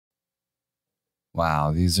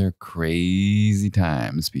Wow, these are crazy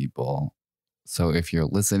times, people. So if you're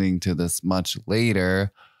listening to this much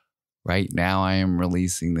later, right now I am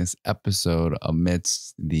releasing this episode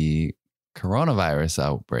amidst the coronavirus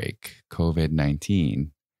outbreak,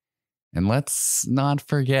 COVID-19. And let's not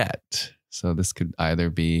forget, so this could either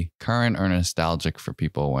be current or nostalgic for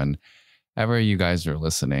people whenever you guys are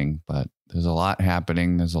listening, but there's a lot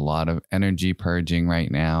happening. There's a lot of energy purging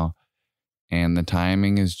right now. And the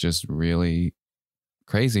timing is just really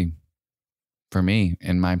crazy for me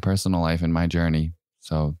in my personal life and my journey.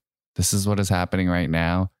 So this is what is happening right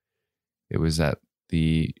now. It was at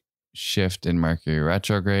the shift in Mercury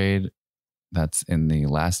retrograde. That's in the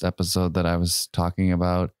last episode that I was talking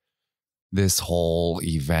about. This whole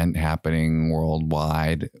event happening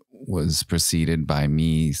worldwide was preceded by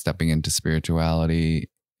me stepping into spirituality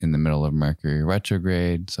in the middle of Mercury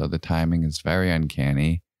retrograde. So the timing is very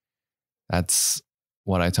uncanny. That's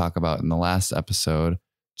what I talk about in the last episode,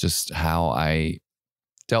 just how I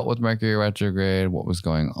dealt with Mercury retrograde, what was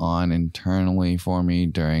going on internally for me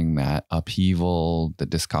during that upheaval, the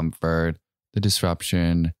discomfort, the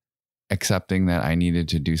disruption, accepting that I needed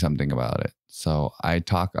to do something about it. So I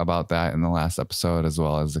talk about that in the last episode, as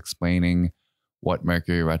well as explaining what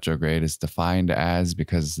Mercury retrograde is defined as,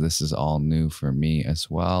 because this is all new for me as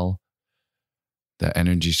well. The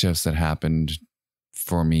energy shifts that happened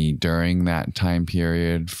for me during that time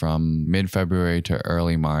period from mid-February to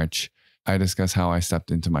early March. I discuss how I stepped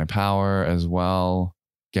into my power as well,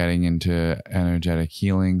 getting into energetic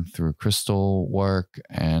healing through crystal work,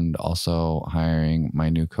 and also hiring my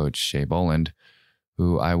new coach, Shea Boland,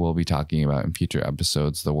 who I will be talking about in future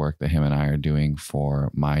episodes, the work that him and I are doing for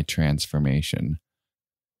my transformation.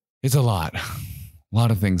 It's a lot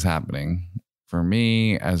of things happening for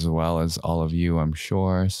me as well as all of you, I'm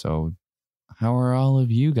sure. So how are all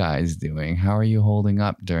of you guys doing? How are you holding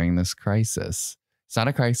up during this crisis? It's not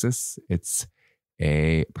a crisis, it's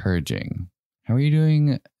a purging. How are you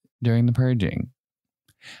doing during the purging?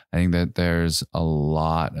 I think that there's a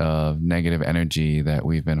lot of negative energy that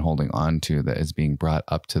we've been holding on to that is being brought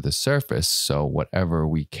up to the surface. So whatever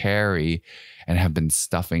we carry and have been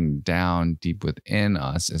stuffing down deep within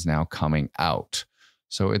us is now coming out.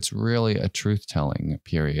 So it's really a truth-telling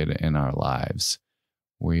period in our lives.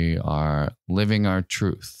 We are living our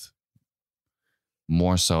truth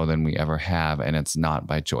more so than we ever have, and it's not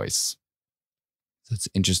by choice. So it's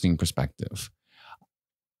an interesting perspective.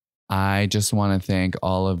 I just want to thank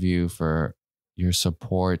all of you for your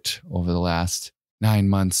support over the last 9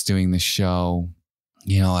 months doing the show.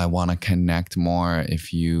 You know, I want to connect more.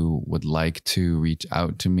 If you would like to reach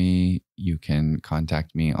out to me, you can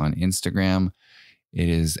contact me on Instagram. It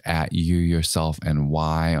is at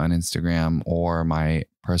YouYourselfandWhy on Instagram, or my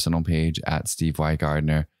personal page at Steve Y.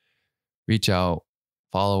 Gardner. Reach out,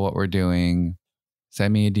 follow what we're doing,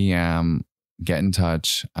 send me a DM, get in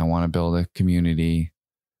touch. I want to build a community.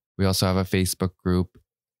 We also have a Facebook group.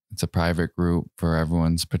 It's a private group for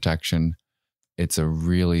everyone's protection. It's a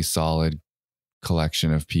really solid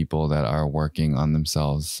collection of people that are working on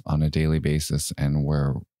themselves on a daily basis, and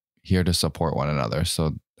we're here to support one another.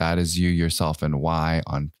 So that is You, Yourself, and Why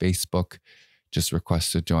on Facebook. Just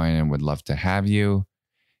request to join and would love to have you.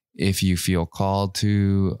 If you feel called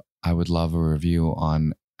to, I would love a review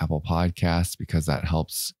on Apple Podcasts, because that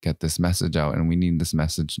helps get this message out. And we need this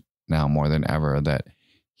message now more than ever, that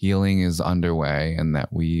healing is underway and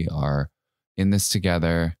that we are in this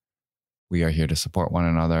together. We are here to support one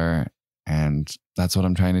another. And that's what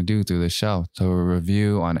I'm trying to do through this show. So a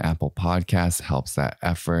review on Apple Podcasts helps that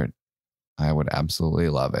effort. I would absolutely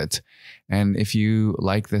love it. And if you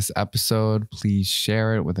like this episode, please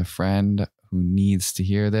share it with a friend who needs to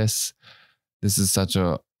hear this. This is such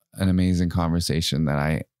an amazing conversation that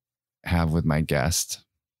I have with my guest.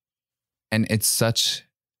 And it's such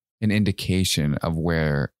an indication of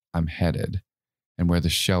where I'm headed and where the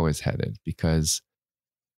show is headed, because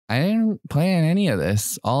I didn't plan any of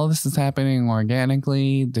this. All of this is happening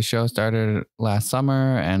organically. The show started last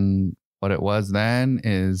summer, and what it was then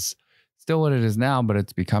is still what it is now, but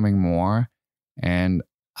it's becoming more. And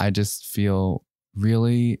I just feel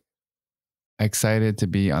really excited to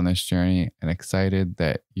be on this journey and excited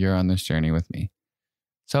that you're on this journey with me.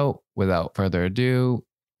 So without further ado,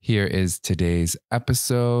 here is today's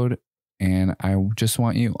episode. And I just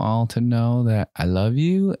want you all to know that I love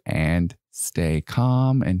you, and stay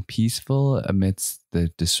calm and peaceful amidst the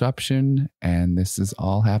disruption. And this is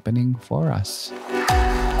all happening for us.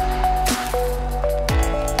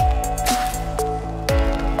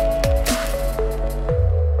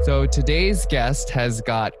 So today's guest has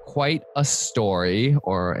got quite a story,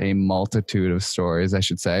 or a multitude of stories, I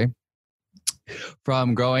should say.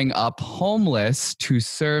 From growing up homeless to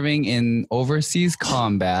serving in overseas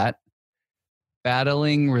combat,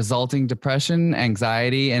 battling resulting depression,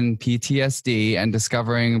 anxiety, and PTSD, and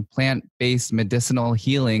discovering plant-based medicinal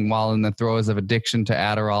healing while in the throes of addiction to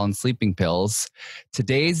Adderall and sleeping pills.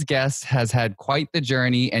 Today's guest has had quite the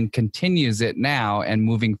journey and continues it now and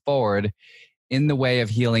moving forward in the way of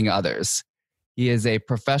healing others. He is a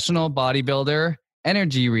professional bodybuilder,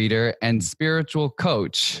 energy reader, and spiritual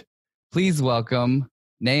coach. Please welcome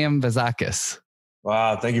Nahum Vizakis.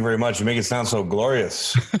 Wow, thank you very much. You make it sound so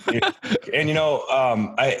glorious. And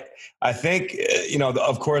I think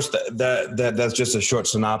of course that's just a short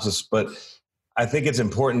synopsis, but I think it's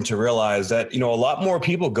important to realize that a lot more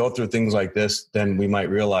people go through things like this than we might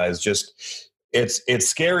realize. Just it's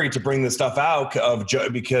scary to bring this stuff out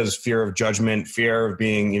because fear of judgment, fear of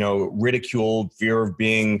being ridiculed, fear of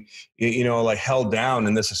being like held down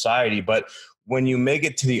in this society. But when you make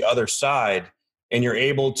it to the other side, and you're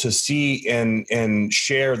able to see and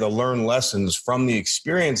share the learned lessons from the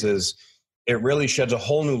experiences, it really sheds a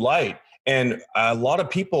whole new light. And a lot of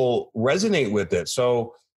people resonate with it.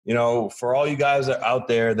 So, for all you guys out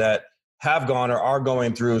there that have gone or are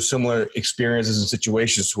going through similar experiences and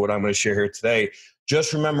situations to what I'm going to share here today,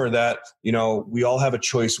 just remember that, we all have a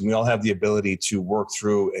choice and we all have the ability to work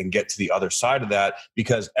through and get to the other side of that,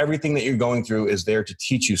 because everything that you're going through is there to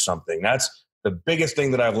teach you something. That's the biggest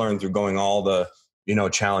thing that I've learned through going all the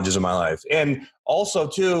challenges in my life. And also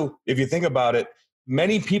too, if you think about it,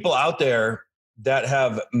 many people out there that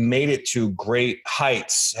have made it to great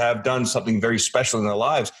heights, have done something very special in their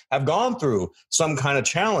lives, have gone through some kind of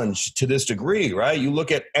challenge to this degree, right? You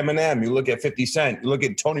look at Eminem, you look at 50 Cent, you look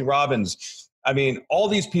at Tony Robbins. I mean, all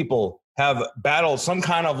these people have battled some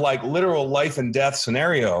kind of like literal life and death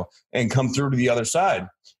scenario and come through to the other side.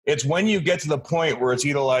 It's when you get to the point where it's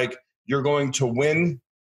either like you're going to win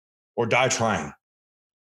or die trying.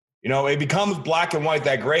 It becomes black and white.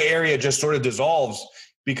 That gray area just sort of dissolves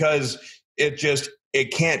because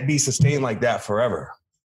it can't be sustained like that forever.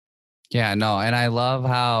 Yeah, no. And I love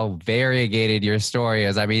how variegated your story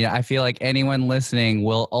is. I mean, I feel like anyone listening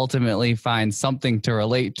will ultimately find something to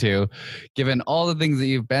relate to, given all the things that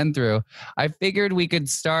you've been through. I figured we could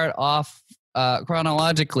start off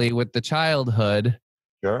chronologically with the childhood.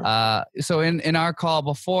 Sure. So in our call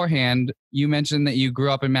beforehand, you mentioned that you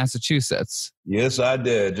grew up in Massachusetts. Yes, I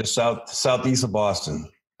did. Just southeast of Boston.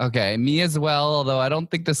 Okay. Me as well, although I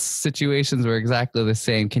don't think the situations were exactly the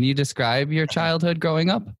same. Can you describe your childhood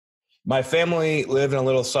growing up? My family lived in a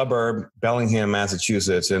little suburb, Bellingham,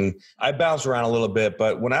 Massachusetts, and I bounced around a little bit.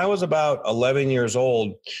 But when I was about 11 years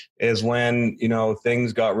old is when,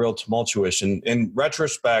 things got real tumultuous. And in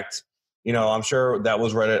retrospect, I'm sure that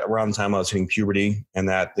was right around the time I was hitting puberty and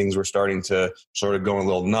that things were starting to sort of go a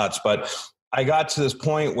little nuts. But I got to this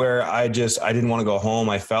point where I didn't want to go home.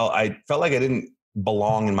 I felt like I didn't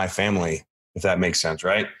belong in my family, if that makes sense,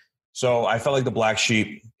 right? So I felt like the black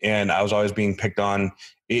sheep, and I was always being picked on,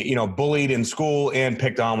 bullied in school and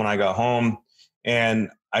picked on when I got home. And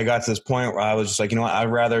I got to this point where I was just like, I'd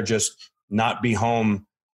rather just not be home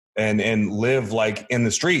and live like in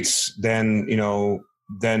the streets than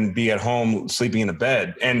be at home sleeping in a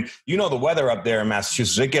bed. And the weather up there in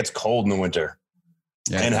Massachusetts, it gets cold in the winter.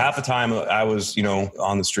 Yeah, and half the time I was,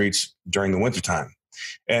 on the streets during the wintertime.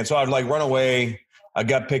 And so I'd like run away. I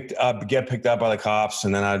get picked up by the cops,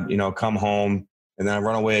 and then I'd, come home, and then I'd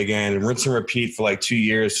run away again and rinse and repeat for like 2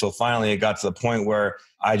 years. So finally it got to the point where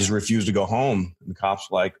I just refused to go home. And the cops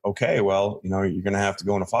were like, okay, well, you're going to have to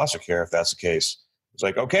go into foster care if that's the case. It's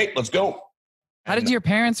like, okay, let's go. How did your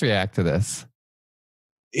parents react to this?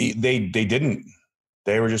 They didn't.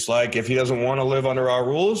 They were just like, if he doesn't want to live under our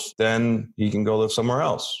rules, then he can go live somewhere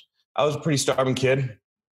else. I was a pretty stubborn kid.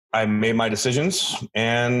 I made my decisions,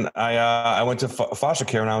 and I went to foster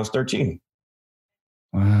care when I was 13.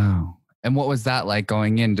 Wow. And what was that like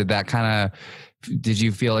going in? Did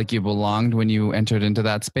you feel like you belonged when you entered into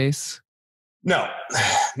that space? No,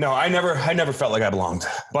 I never felt like I belonged,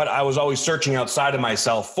 but I was always searching outside of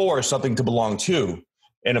myself for something to belong to.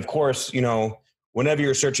 And of course, whenever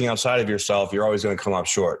you're searching outside of yourself, you're always going to come up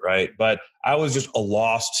short, right? But I was just a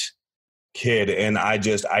lost kid, and I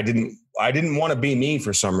didn't want to be me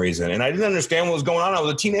for some reason, and I didn't understand what was going on. I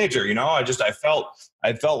was a teenager, I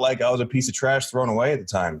felt like I was a piece of trash thrown away at the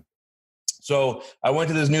time. So I went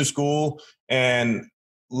to this new school, and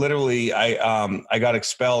literally I got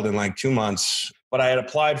expelled in like 2 months. But I had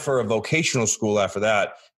applied for a vocational school after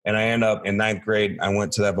that, and I ended up in 9th grade. I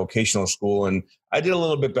went to that vocational school, and I did a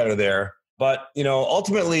little bit better there. But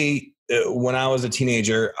ultimately, when I was a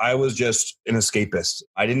teenager, I was just an escapist.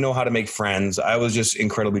 I didn't know how to make friends. I was just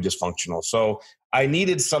incredibly dysfunctional. So I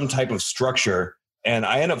needed some type of structure. And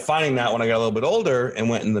I ended up finding that when I got a little bit older and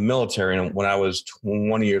went in the military when I was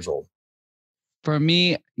 20 years old. For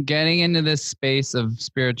me, getting into this space of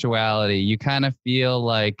spirituality, you kind of feel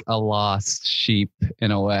like a lost sheep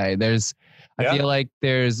in a way. I feel like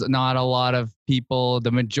there's not a lot of people,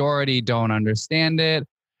 the majority don't understand it.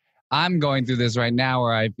 I'm going through this right now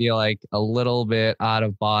where I feel like a little bit out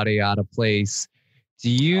of body, out of place. Do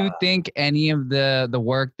you think any of the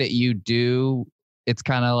work that you do, it's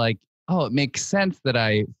kind of like, oh, it makes sense that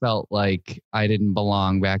I felt like I didn't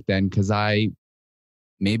belong back then because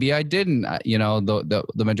maybe I didn't. You know, the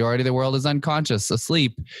majority of the world is unconscious,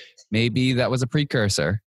 asleep. Maybe that was a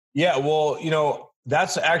precursor. Yeah, well,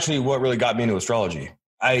 that's actually what really got me into astrology.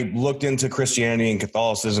 I looked into Christianity and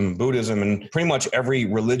Catholicism and Buddhism and pretty much every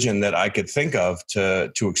religion that I could think of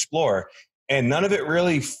to explore. And none of it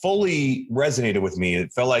really fully resonated with me.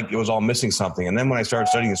 It felt like it was all missing something. And then when I started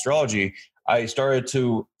studying astrology, I started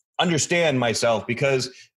to understand myself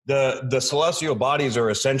because the celestial bodies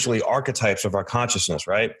are essentially archetypes of our consciousness,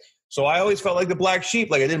 right? So I always felt like the black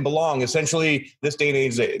sheep, like I didn't belong. Essentially, this day and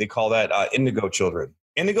age, they call that indigo children.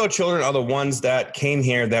 Indigo children are the ones that came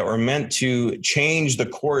here that were meant to change the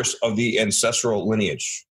course of the ancestral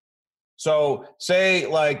lineage. So say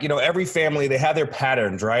like, every family, they have their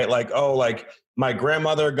patterns, right? Like, oh, like my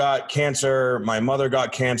grandmother got cancer, my mother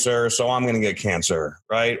got cancer, so I'm going to get cancer,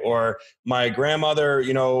 right? Or my grandmother,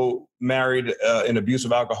 married an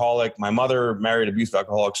abusive alcoholic. My mother married an abusive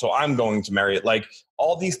alcoholic, so I'm going to marry it. Like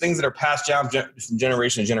all these things that are passed down from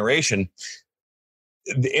generation to generation.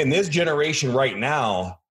 In this generation right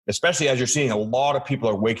now, especially as you're seeing, a lot of people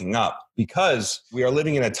are waking up because we are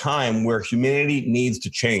living in a time where humanity needs to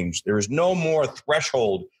change. There is no more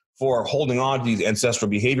threshold for holding on to these ancestral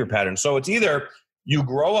behavior patterns. So it's either you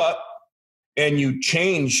grow up and you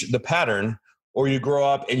change the pattern, or you grow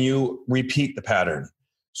up and you repeat the pattern.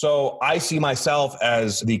 So I see myself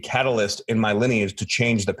as the catalyst in my lineage to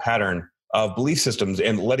change the pattern of belief systems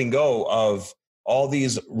and letting go of all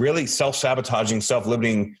these really self-sabotaging,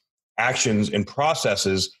 self-limiting actions and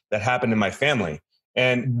processes that happened in my family.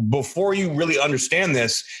 And before you really understand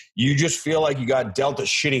this, you just feel like you got dealt a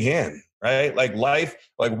shitty hand, right? Like life,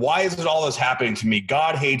 like why is all this happening to me?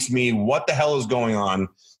 God hates me. What the hell is going on?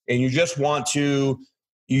 And you just want to,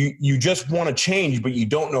 you just want to change, but you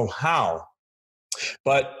don't know how.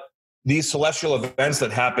 But these celestial events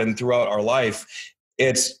that happen throughout our life,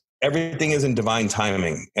 everything is in divine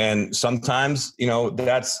timing. And sometimes,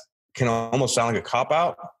 that's can almost sound like a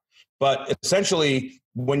cop-out. But essentially,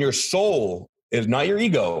 when your soul is not your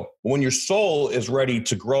ego, when your soul is ready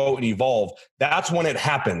to grow and evolve, that's when it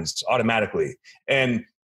happens automatically. And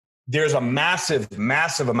there's a massive,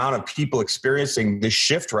 massive amount of people experiencing this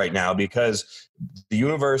shift right now because the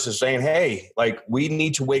universe is saying, hey, like we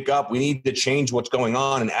need to wake up. We need to change what's going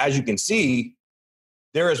on. And as you can see,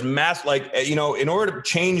 there is in order to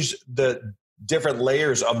change the different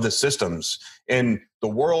layers of the systems in the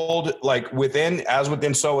world, like within, as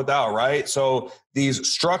within, so without, right? So these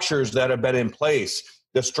structures that have been in place,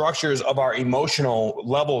 the structures of our emotional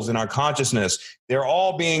levels in our consciousness, they're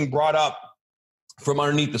all being brought up from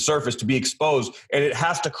underneath the surface to be exposed, and it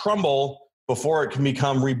has to crumble before it can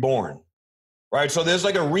become reborn, right? So there's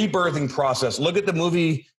like a rebirthing process. Look at the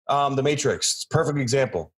movie, The Matrix. It's a perfect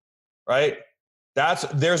example, right?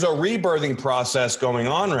 There's a rebirthing process going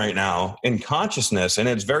on right now in consciousness. And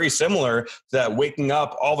it's very similar to that waking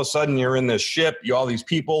up. All of a sudden you're in this ship, all these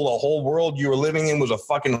people, the whole world you were living in was a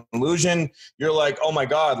fucking illusion. You're like, oh my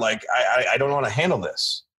God, like I don't want to handle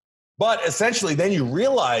this. But essentially then you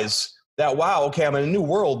realize that, wow, okay, I'm in a new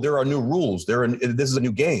world. There are new rules. This is a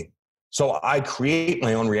new game. So I create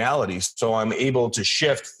my own reality. So I'm able to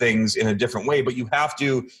shift things in a different way, but you have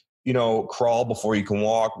to, crawl before you can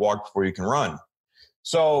walk before you can run.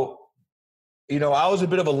 So, I was a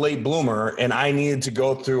bit of a late bloomer and I needed to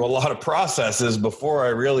go through a lot of processes before I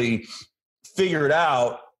really figured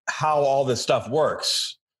out how all this stuff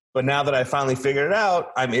works. But now that I finally figured it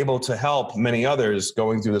out, I'm able to help many others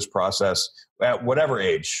going through this process at whatever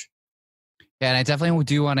age. Yeah, and I definitely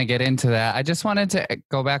do want to get into that. I just wanted to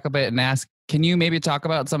go back a bit and ask, can you maybe talk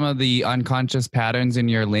about some of the unconscious patterns in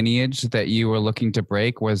your lineage that you were looking to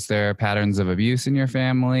break? Was there patterns of abuse in your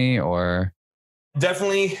family or?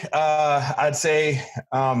 Definitely, I'd say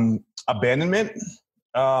abandonment,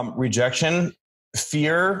 rejection,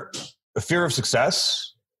 fear of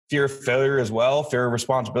success, fear of failure as well, fear of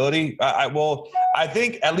responsibility. I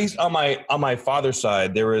think at least on my father's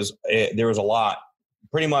side, there was a lot,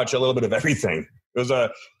 pretty much a little bit of everything. It was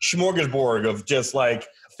a smorgasbord of just like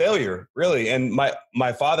failure, really. And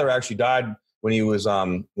my father actually died when he was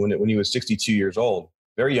when he was 62 years old,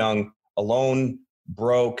 very young, alone,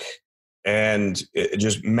 broke, and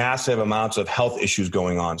just massive amounts of health issues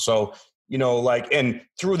going on. So, and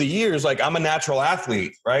through the years, like, I'm a natural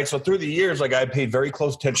athlete, right? So through the years, like, I paid very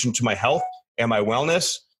close attention to my health and my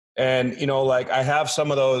wellness. And, like, I have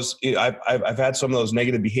some of those, I've had some of those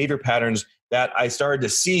negative behavior patterns that I started to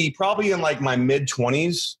see probably in like my mid to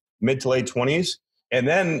late 20s. And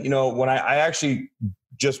then, when I actually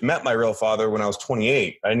just met my real father when I was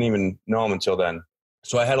 28, I didn't even know him until then.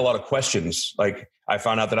 So I had a lot of questions. Like, I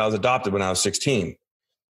found out that I was adopted when I was 16.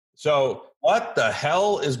 So what the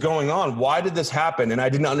hell is going on? Why did this happen? And I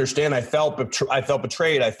didn't understand. I felt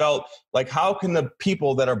betrayed. I felt like, how can the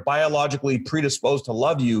people that are biologically predisposed to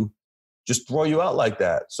love you just throw you out like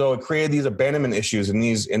that? So it created these abandonment issues and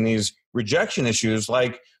these rejection issues.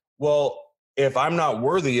 Like, well, if I'm not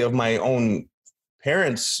worthy of my own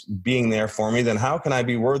parents being there for me, then how can I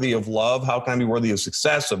be worthy of love? How can I be worthy of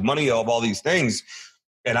success, of money, of all these things?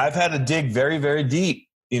 And I've had to dig very, very deep,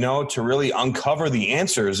 to really uncover the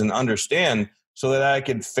answers and understand so that I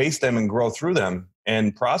could face them and grow through them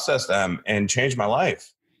and process them and change my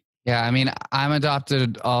life. Yeah. I mean, I'm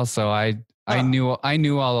adopted also. I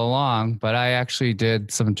knew all along, but I actually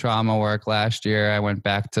did some trauma work last year. I went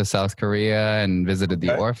back to South Korea and visited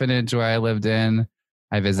the orphanage where I lived in.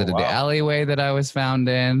 I visited the alleyway that I was found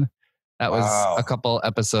in. That was a couple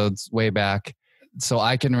episodes way back. So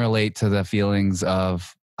I can relate to the feelings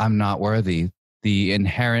of I'm not worthy. The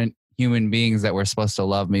inherent human beings that were supposed to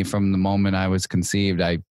love me from the moment I was conceived,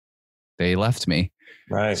 they left me.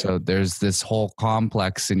 Right. So there's this whole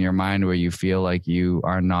complex in your mind where you feel like you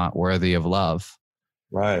are not worthy of love.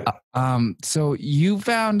 Right. So you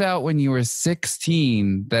found out when you were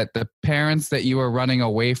 16 that the parents that you were running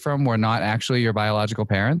away from were not actually your biological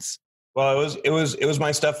parents? Well, it was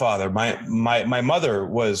my stepfather. My mother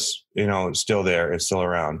was, still there. It's still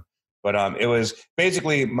around. But it was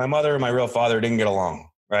basically my mother and my real father didn't get along.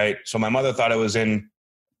 Right. So my mother thought it was in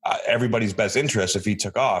everybody's best interest if he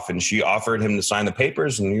took off, and she offered him to sign the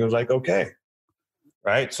papers, and he was like, okay.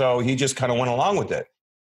 Right. So he just kind of went along with it.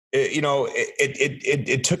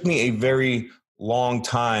 It took me a very long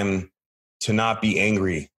time to not be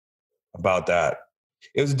angry about that.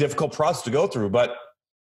 It was a difficult process to go through, but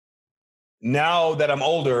now that I'm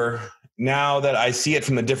older, now that I see it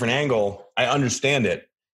from a different angle, I understand it.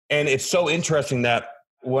 And it's so interesting that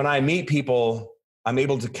when I meet people, I'm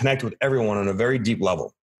able to connect with everyone on a very deep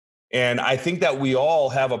level. And I think that we all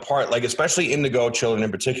have a part, like especially indigo children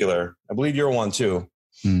in particular. I believe you're one too.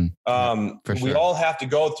 For sure. We all have to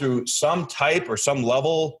go through some type or some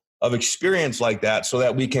level of experience like that so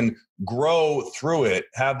that we can grow through it,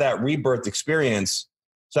 have that rebirth experience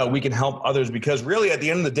so that we can help others. Because really at the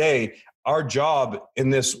end of the day, our job in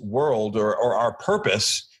this world or our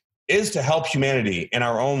purpose is to help humanity in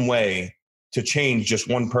our own way to change just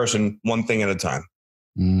one person, one thing at a time.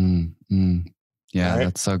 Yeah, right?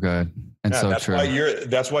 That's so good. And so that's true.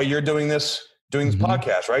 That's why you're doing this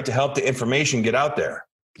podcast, right? To help the information get out there.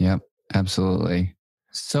 Yep, absolutely.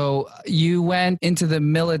 So you went into the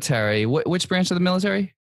military. Which branch of the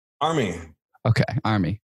military? Army. Okay,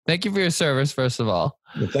 Army. Thank you for your service, first of all.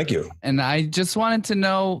 Well, thank you. And I just wanted to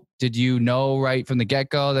know, did you know right from the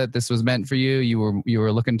get-go that this was meant for you? You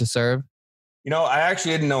were looking to serve? I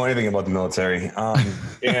actually didn't know anything about the military.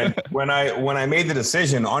 And when I made the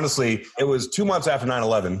decision, honestly, it was 2 months after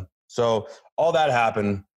 9/11. So all that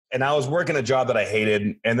happened. And I was working a job that I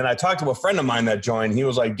hated. And then I talked to a friend of mine that joined. He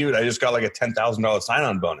was like, dude, I just got like a $10,000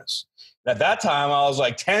 sign-on bonus. And at that time, I was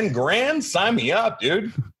like, 10 grand? Sign me up,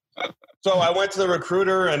 dude. So I went to the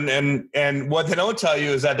recruiter, and what they don't tell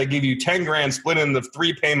you is that they give you 10 grand split into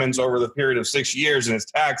 3 payments over the period of 6 years, and it's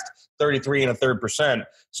taxed 33.33%.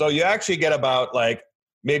 So you actually get about like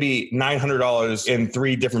maybe $900 in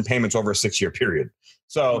 3 different payments over a 6-year period.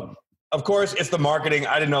 So of course it's the marketing.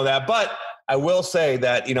 I didn't know that, but I will say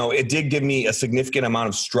that, it did give me a significant amount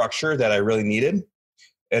of structure that I really needed.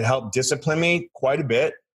 It helped discipline me quite a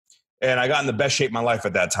bit. And I got in the best shape of my life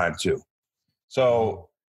at that time too. So,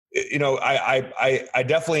 I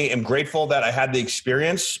definitely am grateful that I had the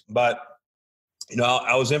experience, but,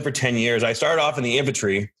 I was in for 10 years. I started off in the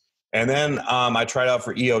infantry, and then I tried out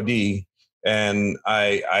for EOD, and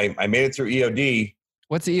I made it through EOD.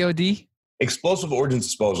 What's EOD? Explosive Ordnance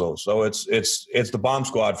Disposal. So it's the bomb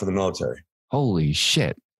squad for the military. Holy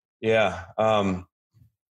shit. Yeah.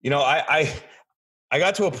 I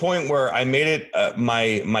got to a point where I made it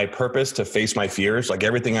my purpose to face my fears. Like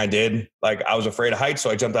everything I did, like I was afraid of heights, so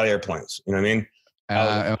I jumped out of airplanes. You know what I mean?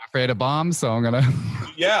 I'm afraid of bombs, so I'm gonna.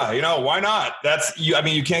 Yeah, why not?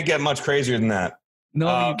 You can't get much crazier than that.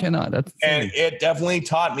 No, you cannot. That's and insane. it definitely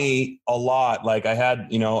taught me a lot. Like I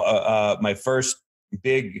had, my first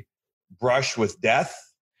big brush with death.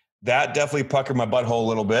 That definitely puckered my butthole a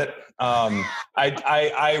little bit.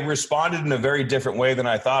 I responded in a very different way than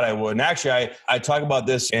I thought I would. And actually, I talk about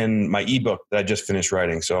this in my ebook that I just finished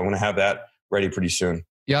writing. So I'm going to have that ready pretty soon.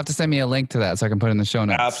 You'll have to send me a link to that so I can put it in the show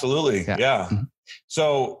notes. Absolutely. Yeah. Mm-hmm.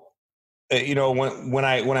 So, when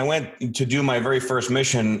I went to do my very first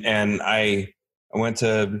mission and I went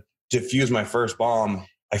to diffuse my first bomb,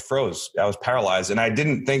 I froze. I was paralyzed. And I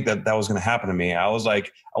didn't think that was going to happen to me. I was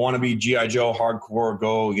like, I want to be G.I. Joe, hardcore,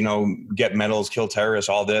 go, get medals, kill terrorists,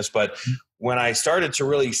 all this. But when I started to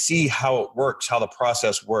really see how it works, how the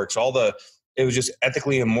process works, it was just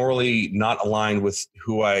ethically and morally not aligned with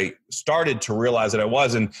who I started to realize that I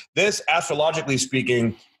was. And this, astrologically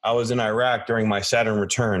speaking, I was in Iraq during my Saturn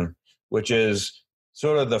return, which is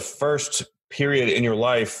sort of the first period in your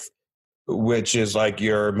life, which is like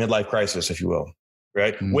your midlife crisis, if you will.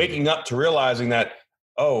 Right. Mm-hmm. Waking up to realizing that,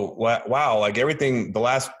 oh, wow, like everything, the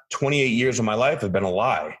last 28 years of my life have been a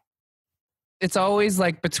lie. It's always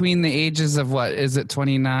like between the ages of what is it?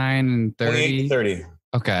 29 and 30? 28 to 30.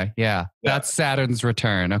 Okay. Yeah. That's Saturn's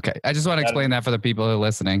return. Okay. I just want to explain that for the people who are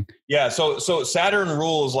listening. Yeah. So Saturn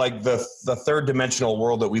rules like the third dimensional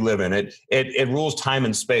world that we live in. It rules time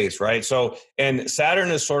and space. Right. So, and Saturn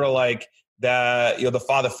is sort of like the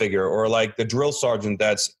father figure or like the drill sergeant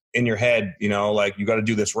that's in your head, like you got to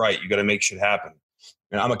do this right. You got to make shit happen.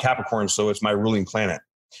 And I'm a Capricorn, so it's my ruling planet,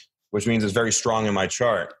 which means it's very strong in my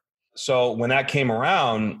chart. So when that came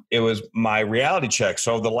around, it was my reality check.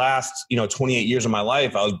 So the last, 28 years of my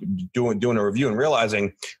life, I was doing a review and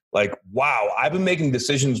realizing like, wow, I've been making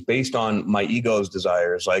decisions based on my ego's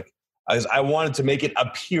desires. Like I wanted to make it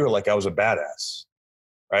appear like I was a badass,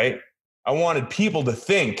 right? I wanted people to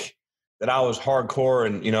think that I was hardcore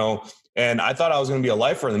and I thought I was going to be a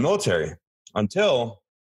lifer in the military until,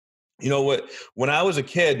 when I was a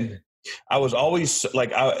kid, I was always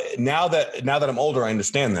like, now that I'm older, I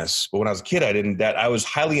understand this. But when I was a kid, I didn't, that I was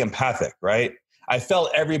highly empathic, right? I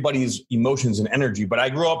felt everybody's emotions and energy, but I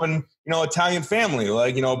grew up in, Italian family,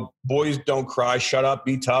 like, boys don't cry, shut up,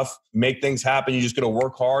 be tough, make things happen. You just got to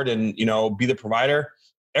work hard and, be the provider.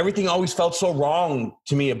 Everything always felt so wrong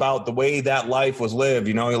to me about the way that life was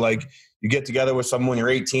lived. Like you get together with someone when you're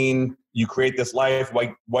 18, you create this life,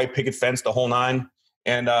 white picket fence, the whole nine.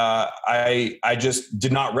 And I just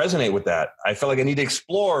did not resonate with that. I felt like I need to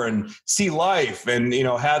explore and see life and,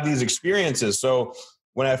 have these experiences. So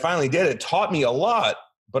when I finally did, it taught me a lot,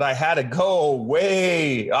 but I had to go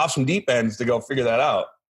way off some deep ends to go figure that out.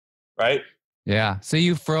 Right. Yeah. So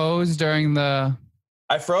you froze during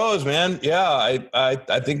I froze, man. Yeah.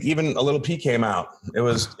 I think even a little pee came out. It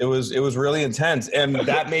was really intense. And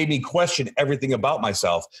that made me question everything about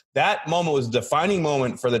myself. That moment was a defining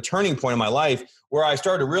moment for the turning point in my life where I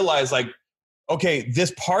started to realize like, okay,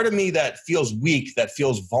 this part of me that feels weak, that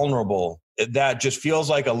feels vulnerable, that just feels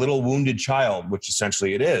like a little wounded child, which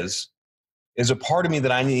essentially it is a part of me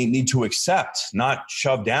that I need to accept, not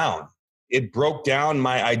shove down. It broke down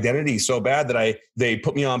my identity so bad that they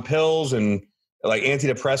put me on pills and like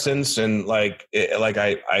antidepressants and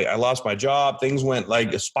I lost my job. Things went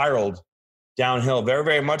like spiraled downhill very,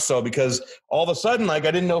 very much so because all of a sudden, like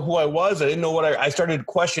I didn't know who I was. I didn't know I started to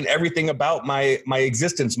question everything about my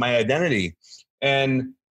existence, my identity.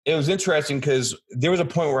 And it was interesting because there was a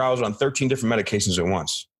point where I was on 13 different medications at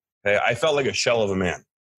once. Okay? I felt like a shell of a man.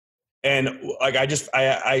 And like,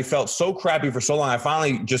 I felt so crappy for so long. I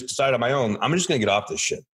finally just decided on my own, I'm just going to get off this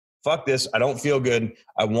shit. Fuck this. I don't feel good.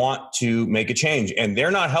 I want to make a change. And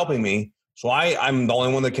they're not helping me. So I'm the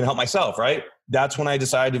only one that can help myself, right? That's when I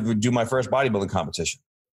decided to do my first bodybuilding competition.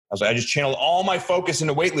 I was like, I just channeled all my focus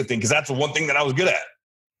into weightlifting because that's the one thing that I was good at,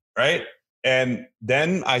 right? And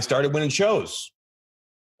then I started winning shows.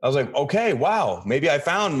 I was like, okay, wow, maybe I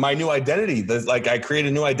found my new identity. Like I created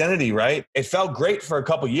a new identity, right? It felt great for a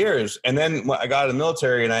couple of years. And then I got out of the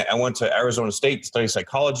military and I went to Arizona State to study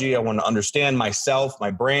psychology. I wanted to understand myself, my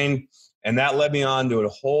brain. And that led me on to a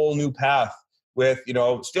whole new path with,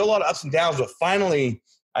 still a lot of ups and downs. But finally,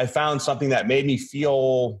 I found something that made me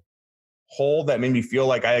feel whole, that made me feel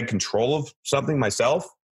like I had control of something myself,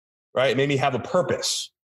 right? It made me have a purpose.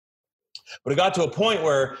 But it got to a point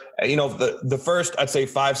where, the first, I'd say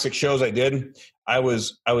 5-6 shows I did, I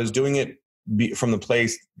was doing it from the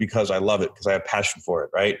place because I love it, because I have passion for it,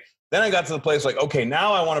 right? Then I got to the place like, okay,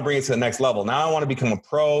 now I want to bring it to the next level. Now I want to become a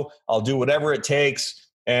pro. I'll do whatever it takes.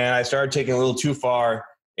 And I started taking it a little too far.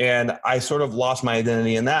 And I sort of lost my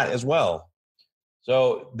identity in that as well.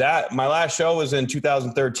 So my last show was in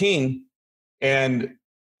 2013 and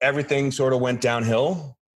everything sort of went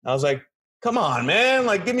downhill. I was like, come on, man,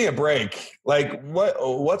 like, give me a break. Like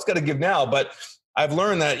what's going to give now? But I've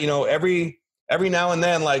learned that, every now and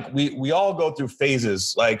then, like we all go through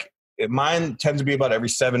phases. Like mine tends to be about every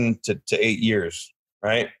 7 to 8 years,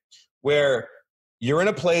 right? Where you're in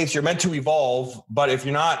a place, you're meant to evolve, but if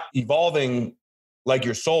you're not evolving like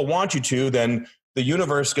your soul wants you to, then the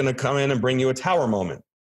universe is going to come in and bring you a tower moment.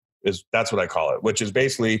 That's what I call it, which is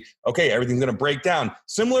basically, okay, everything's going to break down.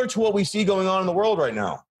 Similar to what we see going on in the world right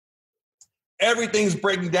now. Everything's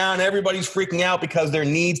breaking down. Everybody's freaking out because there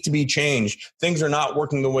needs to be change. Things are not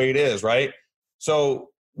working the way it is, right? So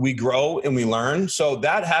we grow and we learn. So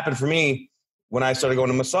that happened for me when I started going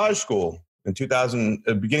to massage school in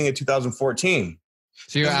beginning of 2014.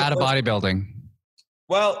 So you're out of bodybuilding.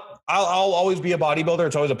 Well, I'll always be a bodybuilder.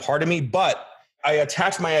 It's always a part of me, but I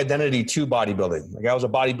attached my identity to bodybuilding. Like I was a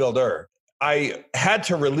bodybuilder. I had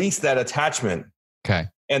to release that attachment. Okay.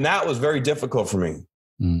 And that was very difficult for me,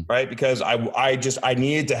 right? Because I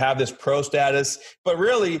needed to have this pro status, but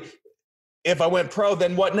really if I went pro,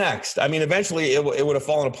 then what next? I mean, eventually it would have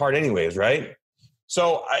fallen apart anyways, right?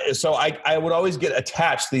 So I would always get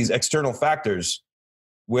attached to these external factors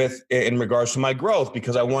in regards to my growth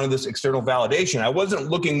because I wanted this external validation. I wasn't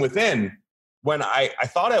looking within when I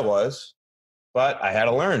thought I was, but I had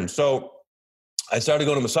to learn. So I started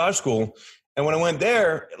going to massage school. And when I went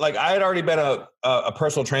there, like I had already been a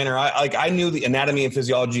personal trainer. I knew the anatomy and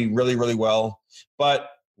physiology really, really well. But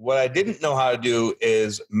what I didn't know how to do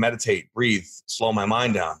is meditate, breathe, slow my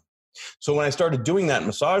mind down. So when I started doing that in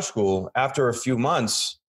massage school, after a few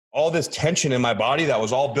months, all this tension in my body that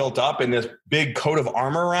was all built up in this big coat of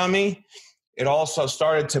armor around me, it also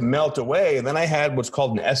started to melt away. And then I had what's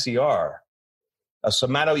called an SER, a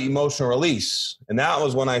somato-emotional release. And that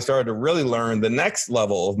was when I started to really learn the next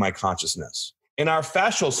level of my consciousness. In our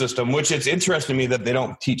fascial system, which it's interesting to me that they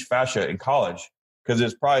don't teach fascia in college, because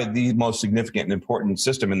it's probably the most significant and important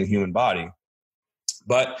system in the human body.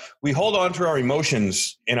 But we hold on to our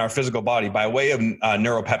emotions in our physical body by way of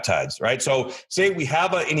neuropeptides, right? So say we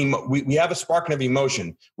have a sparking of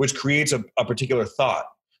emotion, which creates a particular thought.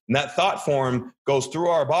 And that thought form goes through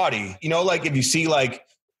our body. Like if you see like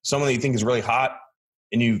someone that you think is really hot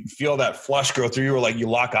and you feel that flush go through you, or like you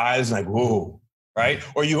lock eyes and like, whoa, right?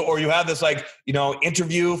 Or you have this like,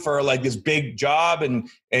 interview for like this big job and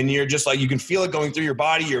you're just like, you can feel it going through your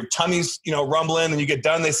body, your tummy's, rumbling, and you get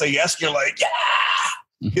done, they say yes, you're like, yeah,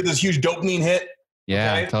 you get this huge dopamine hit.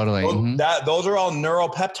 Yeah, okay? Totally. Those are all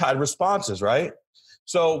neuropeptide responses, right?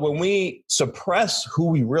 So when we suppress who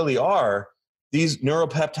we really are, these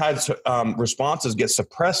neuropeptide responses get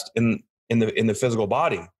suppressed in the physical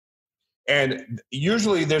body. And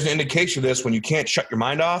usually there's an indication of this when you can't shut your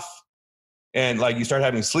mind off and like you start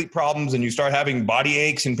having sleep problems and you start having body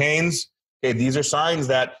aches and pains. Okay, these are signs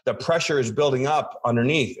that the pressure is building up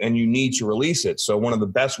underneath and you need to release it. So one of the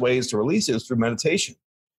best ways to release it is through meditation.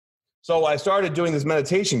 So I started doing this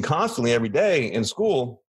meditation constantly every day in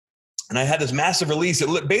school, and I had this massive release.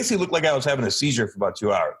 It basically looked like I was having a seizure for about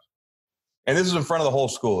 2 hours. And this is in front of the whole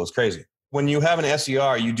school. It's crazy. When you have an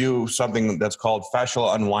SER, you do something that's called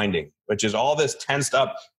fascial unwinding, which is all this tensed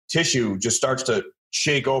up tissue just starts to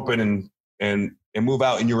shake open and move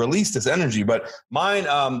out, and you release this energy. But mine,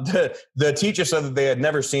 the teacher said that they had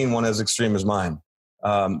never seen one as extreme as mine.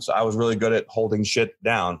 So I was really good at holding shit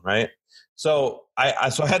down, right? So I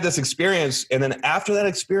had this experience, and then after that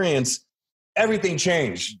experience, everything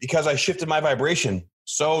changed because I shifted my vibration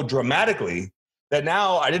so dramatically that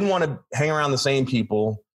now I didn't want to hang around the same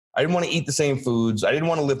people. I didn't want to eat the same foods. I didn't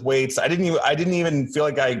want to lift weights. I didn't even feel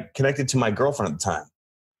like I connected to my girlfriend at the time.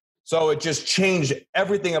 So it just changed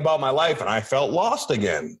everything about my life, and I felt lost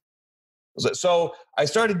again. So I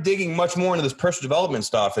started digging much more into this personal development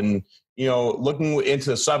stuff and, looking into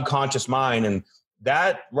the subconscious mind. And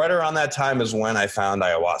that right around that time is when I found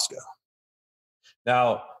ayahuasca.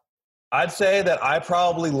 Now, I'd say that I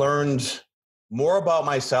probably learned more about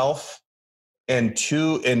myself in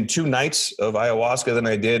two nights of ayahuasca than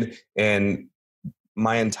I did in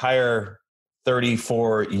my entire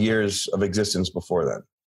 34 years of existence before then.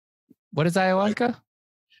 What is ayahuasca?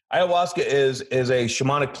 Ayahuasca is a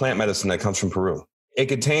shamanic plant medicine that comes from Peru. It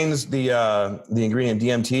contains the ingredient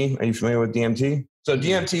DMT. Are you familiar with DMT? So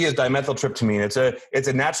DMT is dimethyltryptamine. It's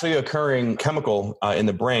a naturally occurring chemical in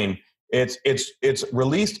the brain. It's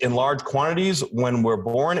released in large quantities when we're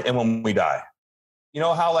born and when we die. You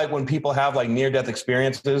know how like when people have like near-death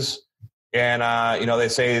experiences and, they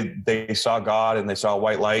say they saw God and they saw a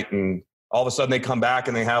white light and all of a sudden they come back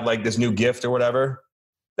and they have like this new gift or whatever.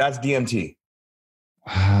 That's DMT.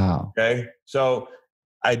 Wow. Okay. So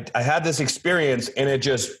I had this experience and it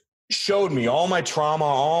just showed me all my trauma,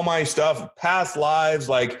 all my stuff, past lives.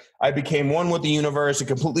 Like I became one with the universe. It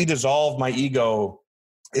completely dissolved my ego.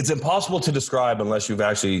 It's impossible to describe unless you've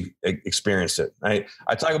actually experienced it. I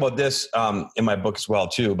talk about this in my book as well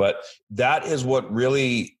too, but that is what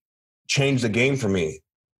really changed the game for me.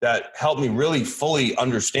 That helped me really fully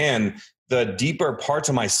understand the deeper parts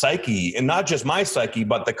of my psyche, and not just my psyche,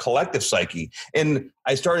 but the collective psyche. And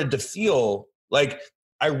I started to feel like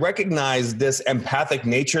I recognized this empathic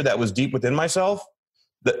nature that was deep within myself.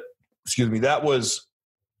 That was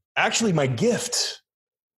actually my gift.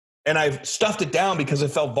 And I've stuffed it down because I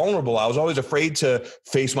felt vulnerable. I was always afraid to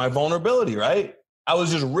face my vulnerability, right? I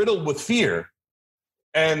was just riddled with fear.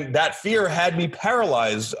 And that fear had me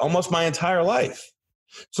paralyzed almost my entire life.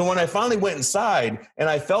 So when I finally went inside and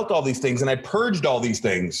I felt all these things and I purged all these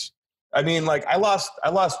things, I mean, like I lost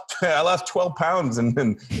 12 pounds in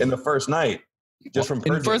the first night just from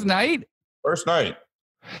purging. In the first night? First night.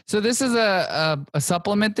 So this is a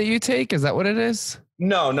supplement that you take? Is that what it is?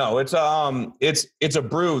 No. It's a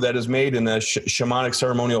brew that is made in a shamanic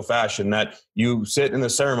ceremonial fashion that you sit in a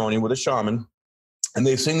ceremony with a shaman and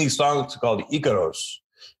they sing these songs called Icaros.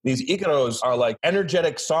 These Icaros are like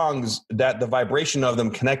energetic songs that the vibration of them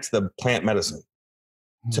connects the plant medicine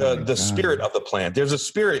to the spirit of the plant. There's a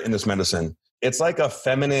spirit in this medicine. It's like a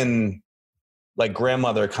feminine, like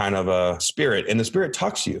grandmother kind of a spirit, and the spirit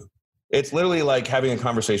talks to you. It's literally like having a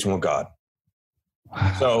conversation with God.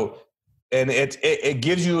 Wow. So, and it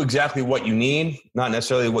gives you exactly what you need, not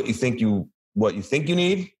necessarily what you think you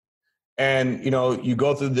need. And, you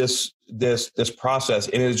go through this process,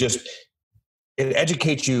 and it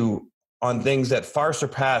educates you on things that far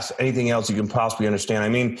surpass anything else you can possibly understand. I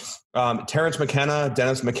mean, Terrence McKenna,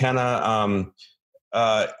 Dennis McKenna,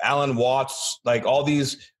 Alan Watts, like all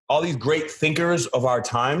these great thinkers of our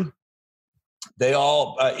time. They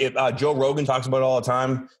all, Joe Rogan talks about it all the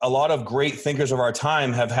time. A lot of great thinkers of our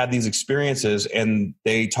time have had these experiences, and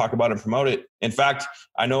they talk about it and promote it. In fact,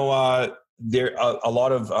 I know there a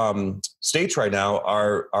lot of states right now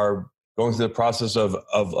are going through the process of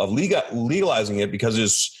legalizing it because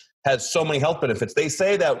it has so many health benefits. They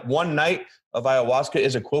say that one night of ayahuasca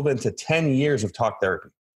is equivalent to 10 years of talk therapy.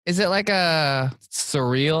 Is it like a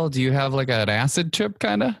surreal? Do you have like an acid trip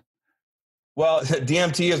kind of? Well,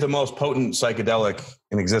 DMT is the most potent psychedelic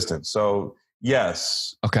in existence. So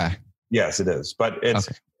yes. Okay. Yes, it is. But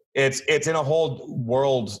it's in a whole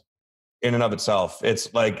world in and of itself.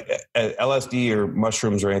 It's like LSD or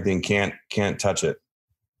mushrooms or anything can't touch it.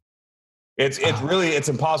 It's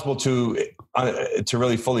impossible to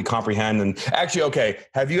really fully comprehend. And actually, okay,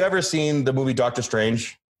 have you ever seen the movie Doctor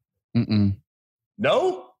Strange? Mm-mm.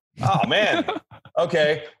 No? Oh man.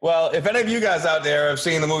 Okay. Well, if any of you guys out there have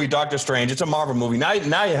seen the movie Doctor Strange, it's a Marvel movie. Now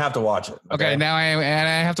you have to watch it. Okay. Now I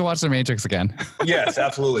have to watch The Matrix again. Yes,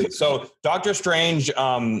 absolutely. So Doctor Strange,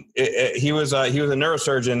 he was a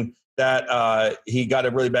neurosurgeon that he got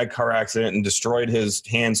a really bad car accident and destroyed his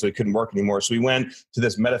hand, so he couldn't work anymore. So he went to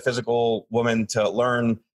this metaphysical woman to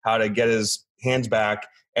learn how to get his hands back,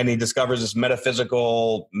 and he discovers this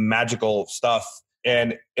metaphysical, magical stuff.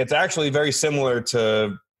 And it's actually very similar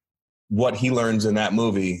to what he learns in that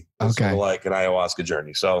movie. It's sort of like an ayahuasca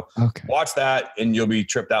journey. So watch that and you'll be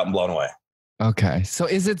tripped out and blown away. Okay. So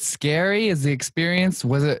is it scary? Was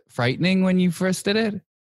it frightening when you first did it?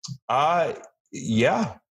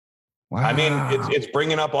 Yeah. Wow. I mean, it's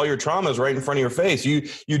bringing up all your traumas right in front of your face. You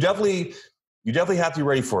definitely have to be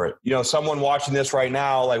ready for it. Someone watching this right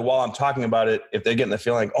now, like while I'm talking about it, if they're getting the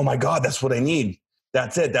feeling, oh my God, that's what I need.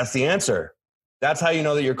 That's it. That's the answer. That's how you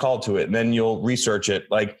know that you're called to it. And then you'll research it.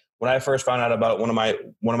 Like when I first found out about it,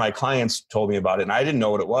 one of my clients told me about it and I didn't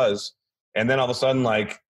know what it was. And then all of a sudden,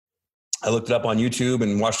 like I looked it up on YouTube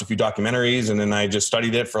and watched a few documentaries, and then I just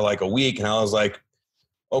studied it for like a week. And I was like,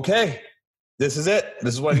 okay, this is it.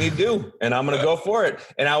 This is what I need to do. And I'm going to go for it.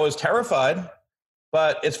 And I was terrified,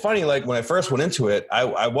 but it's funny. Like when I first went into it,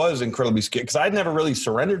 I was incredibly scared because I'd never really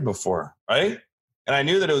surrendered before. Right. And I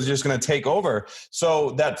knew that it was just going to take over.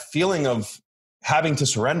 So that feeling of having to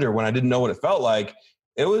surrender when I didn't know what it felt like,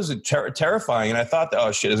 it was terrifying. And I thought that,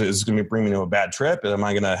 oh shit, is this going to bring me to a bad trip? Am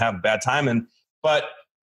I going to have a bad time? But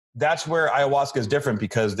that's where ayahuasca is different,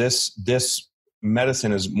 because this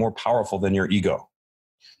medicine is more powerful than your ego.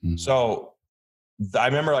 Mm-hmm. So I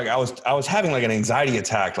remember like I was having like an anxiety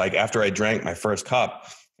attack, like after I drank my first cup,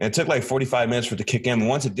 and it took like 45 minutes for it to kick in. And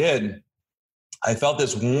once it did, I felt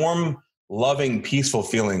this warm, loving, peaceful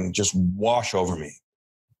feeling just wash over me.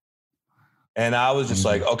 And I was just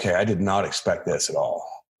like, okay, I did not expect this at all.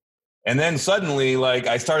 And then suddenly, like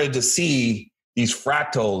I started to see these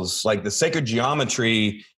fractals, like the sacred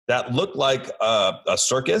geometry that looked like a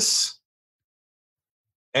circus.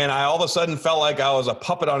 And I all of a sudden felt like I was a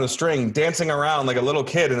puppet on a string dancing around like a little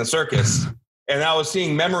kid in a circus. And I was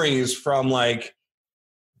seeing memories from like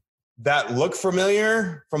that look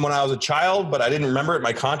familiar from when I was a child, but I didn't remember it in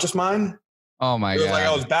my conscious mind. Oh my God. It was God. like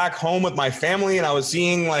I was back home with my family and I was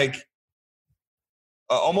seeing like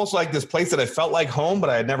almost like this place that I felt like home, but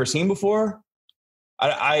I had never seen before.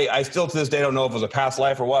 I still to this day don't know if it was a past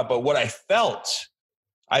life or what, but what I felt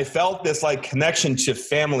this like connection to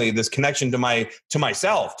family, this connection to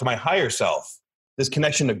myself, to my higher self, this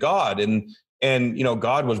connection to God. And, you know,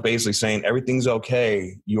 God was basically saying, everything's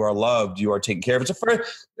okay. You are loved. You are taken care of. It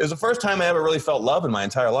was the first time I ever really felt love in my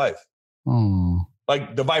entire life. Oh,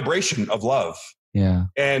 Like the vibration of love. yeah.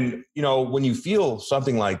 And, you know, when you feel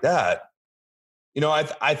something like that, you know,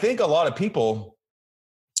 I think a lot of people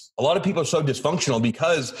are so dysfunctional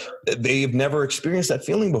because they've never experienced that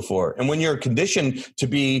feeling before. And when you're conditioned to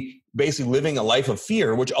be basically living a life of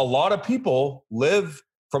fear, which a lot of people live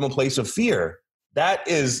from a place of fear,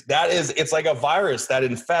 it's like a virus that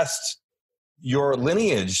infests your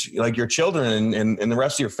lineage, like your children and the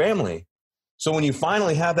rest of your family. So when you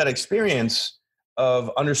finally have that experience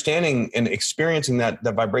of understanding and experiencing that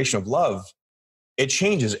vibration of love, it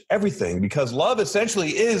changes everything, because love essentially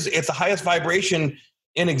it's the highest vibration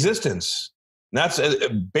in existence. And that's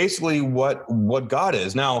basically what God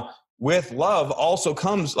is. Now, with love also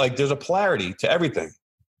comes like there's a polarity to everything.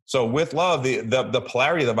 So with love, the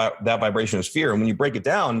polarity of that vibration is fear. And when you break it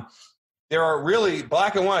down, there are really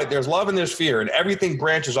black and white. There's love and there's fear, and everything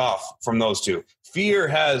branches off from those two. Fear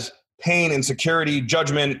has pain, insecurity,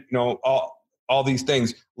 judgment, you know, all these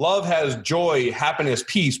things. Love has joy, happiness,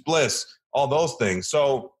 peace, bliss, all those things.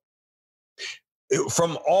 So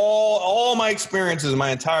from all my experiences, my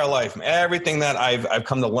entire life, from everything that I've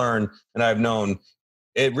come to learn and I've known,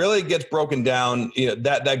 it really gets broken down. You know,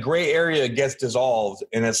 that gray area gets dissolved,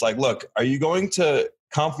 and it's like, look, are you going to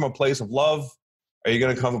come from a place of love? Are you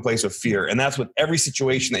going to come from a place of fear? And that's with every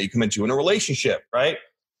situation that you come into in a relationship, right?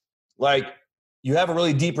 Like you have a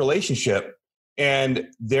really deep relationship, and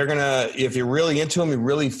they're going to, if you're really into them, you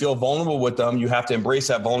really feel vulnerable with them, you have to embrace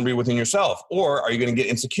that vulnerability within yourself. Or are you going to get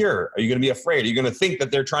insecure? Are you going to be afraid? Are you going to think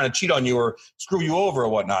that they're trying to cheat on you or screw you over or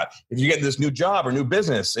whatnot? If you get this new job or new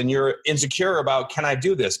business and you're insecure about, can I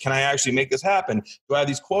do this? Can I actually make this happen? Do I have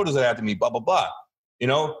these quotas that I have to meet? Blah, blah, blah. You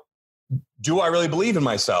know, do I really believe in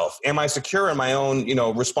myself? Am I secure in my own, you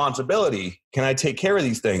know, responsibility? Can I take care of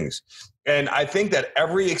these things? And I think that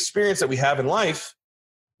every experience that we have in life,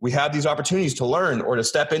 we have these opportunities to learn or to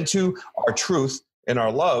step into our truth and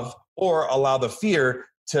our love, or allow the fear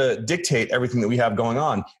to dictate everything that we have going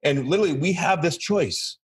on. And literally, we have this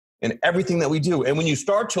choice in everything that we do. And when you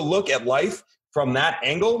start to look at life from that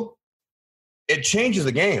angle, it changes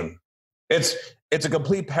the game. It's a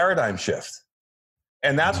complete paradigm shift.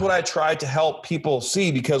 And that's what I try to help people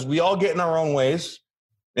see, because we all get in our own ways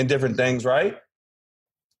in different things, right?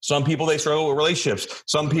 Some people, they struggle with relationships.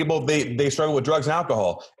 Some people, they struggle with drugs and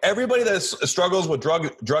alcohol. Everybody that struggles with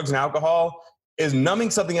drugs and alcohol is numbing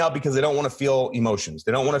something out because they don't want to feel emotions.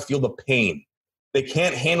 They don't want to feel the pain. They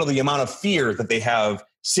can't handle the amount of fear that they have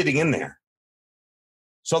sitting in there.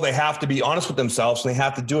 So they have to be honest with themselves, and they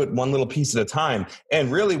have to do it one little piece at a time.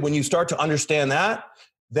 And really, when you start to understand that,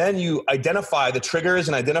 then you identify the triggers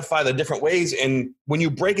and identify the different ways. And when you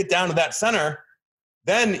break it down to that center,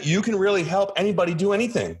 then you can really help anybody do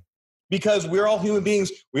anything, because we're all human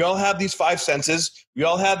beings. We all have these five senses. We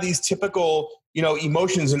all have these typical, you know,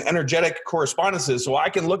 emotions and energetic correspondences. So I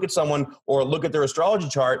can look at someone or look at their astrology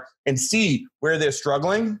chart and see where they're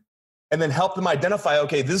struggling, and then help them identify,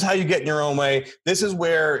 okay, this is how you get in your own way. This is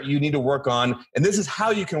where you need to work on. And this is how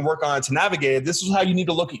you can work on it to navigate it. This is how you need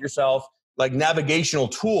to look at yourself, like navigational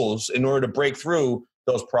tools, in order to break through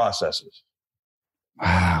those processes.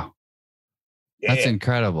 Wow. Yeah. That's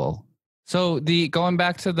incredible. So going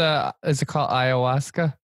back to is it called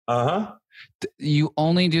ayahuasca? Uh-huh. You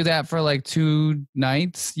only do that for like 2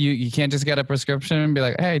 nights? You can't just get a prescription and be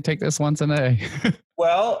like, hey, take this once a day.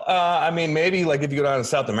 Well, I mean, maybe like if you go down to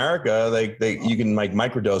South America, you can like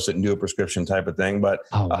microdose it and do a prescription type of thing. But,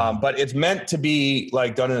 wow. But it's meant to be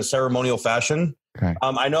like done in a ceremonial fashion. Okay.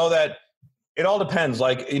 I know that it all depends.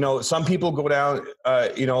 Like, you know, some people go down,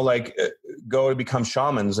 go to become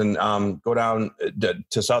shamans and go down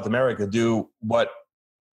to South America, do what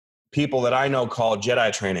people that I know call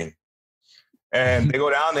Jedi training. And they go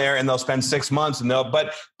down there and they'll spend 6 months and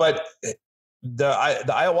but the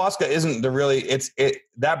ayahuasca isn't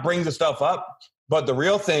that brings the stuff up, But the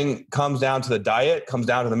real thing comes down to the diet, comes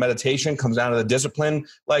down to the meditation, comes down to the discipline.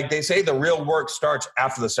 Like they say, the real work starts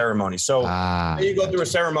after the ceremony. So you go through a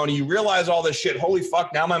ceremony, you realize all this shit. Holy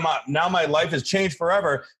fuck! Now my life has changed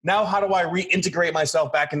forever. Now how do I reintegrate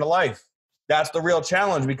myself back into life? That's the real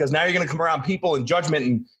challenge, because now you're going to come around people and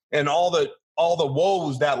judgment and all the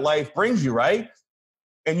woes that life brings you, right?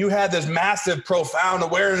 And you had this massive, profound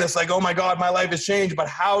awareness, like, oh my God, my life has changed. But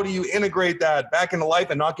how do you integrate that back into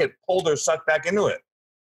life and not get pulled or sucked back into it?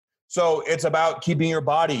 So it's about keeping your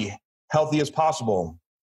body healthy as possible.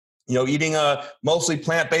 Eating a mostly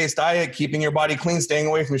plant-based diet, keeping your body clean, staying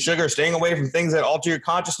away from sugar, staying away from things that alter your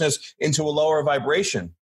consciousness into a lower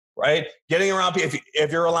vibration, right? Getting around,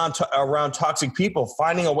 if you're around toxic people,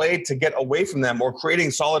 finding a way to get away from them, or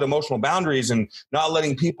creating solid emotional boundaries and not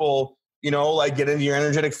letting people get into your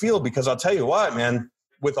energetic field. Because I'll tell you what, man,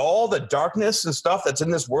 with all the darkness and stuff that's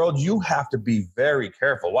in this world, you have to be very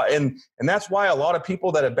careful. And that's why a lot of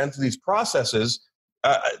people that have been through these processes,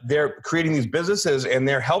 they're creating these businesses and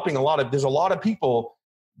they're helping there's a lot of people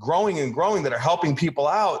growing that are helping people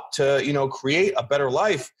out to, create a better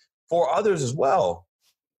life for others as well.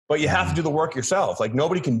 But you have to do the work yourself. Like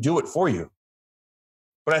nobody can do it for you.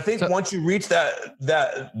 But I think once you reach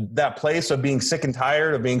that place of being sick and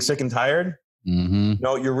tired,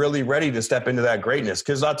 you're really ready to step into that greatness.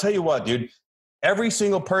 Because I'll tell you what, dude, every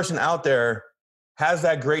single person out there has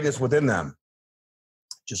that greatness within them.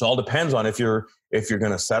 Just all depends on if you're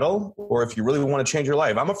going to settle or if you really want to change your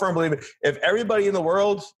life. I'm a firm believer. If everybody in the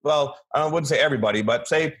world, well, I wouldn't say everybody, but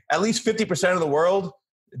say at least 50% of the world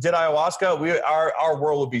did ayahuasca, our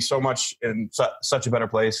world would be so much in such a better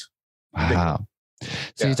place. Wow.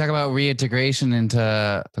 So you talk about reintegration into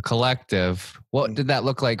the collective. What did that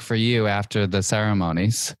look like for you after the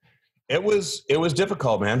ceremonies? It was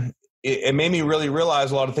difficult, man. It made me really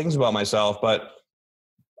realize a lot of things about myself, but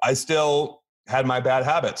I still had my bad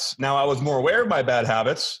habits. Now I was more aware of my bad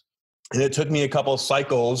habits, and it took me a couple of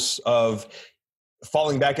cycles of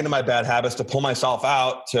falling back into my bad habits to pull myself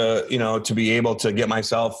out to be able to get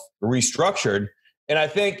myself restructured. And I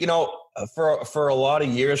think, for a lot of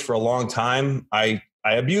years, for a long time, I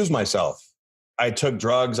abused myself. I took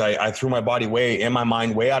drugs. I threw my body and my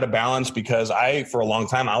mind way out of balance because for a long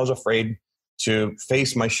time, I was afraid to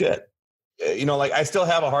face my shit. I still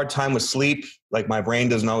have a hard time with sleep. Like my brain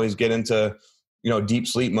doesn't always get into, deep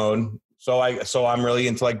sleep mode. So I'm really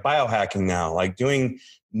into like biohacking now, like doing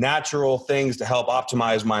natural things to help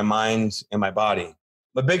optimize my mind and my body.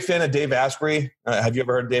 I'm a big fan of Dave Asprey. Have you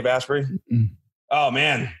ever heard of Dave Asprey? Mm-hmm. Oh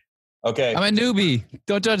man. Okay. I'm a newbie.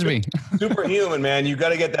 Don't judge me. Superhuman, man. You got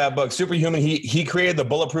to get that book. Superhuman. He created the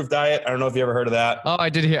bulletproof diet. I don't know if you ever heard of that. Oh, I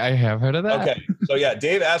did hear. I have heard of that. Okay. So yeah,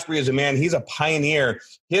 Dave Asprey is a man. He's a pioneer.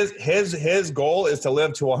 His goal is to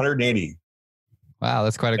live to 180. Wow.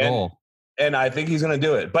 That's quite a goal. And I think he's going to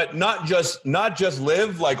do it, but not just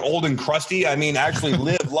live like old and crusty. I mean, actually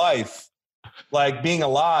live life, like being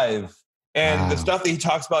alive. And the stuff that he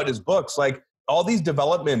talks about in his books, like all these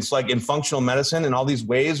developments, like in functional medicine and all these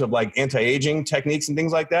ways of like anti-aging techniques and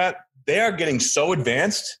things like that, they are getting so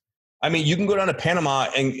advanced. I mean, you can go down to Panama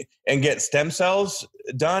and get stem cells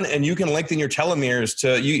done, and you can lengthen your telomeres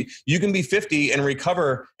to you can be 50 and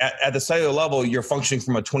recover at the cellular level. You're functioning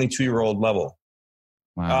from a 22-year-old level.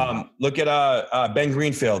 Wow. Look at Ben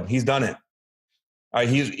Greenfield. He's done it.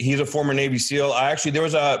 He's a former Navy SEAL. There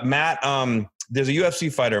was a Matt. There's a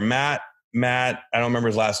UFC fighter, Matt. I don't remember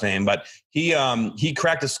his last name, but he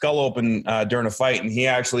cracked his skull open during a fight, and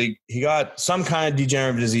he got some kind of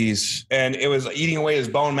degenerative disease, and it was eating away his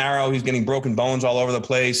bone marrow. He's getting broken bones all over the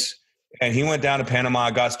place, and he went down to Panama,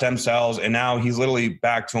 got stem cells, and now he's literally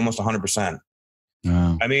back to almost 100%.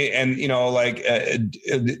 Wow. I mean, and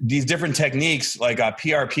these different techniques like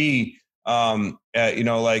PRP,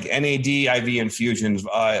 like NAD IV infusions,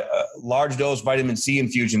 large dose vitamin C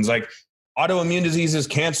infusions, like autoimmune diseases,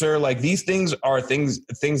 cancer, like these things are things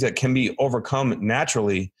that can be overcome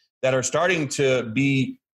naturally that are starting to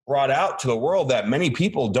be brought out to the world that many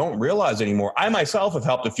people don't realize anymore. I myself have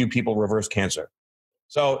helped a few people reverse cancer.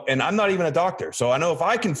 So, and I'm not even a doctor. So I know if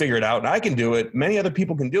I can figure it out and I can do it, many other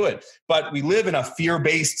people can do it. But we live in a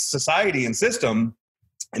fear-based society and system.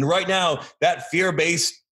 And right now, that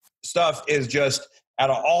fear-based stuff is just at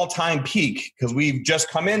an all-time peak because we've just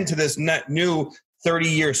come into this new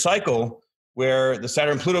 30-year cycle where the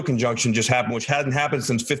Saturn-Pluto conjunction just happened, which hadn't happened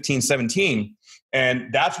since 1517.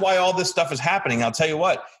 And that's why all this stuff is happening. I'll tell you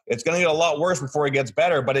what, it's going to get a lot worse before it gets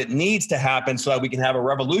better, but it needs to happen so that we can have a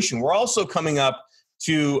revolution. We're also coming up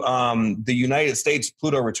to the United States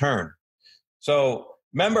Pluto return. So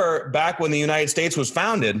remember back when the United States was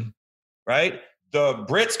founded, right? the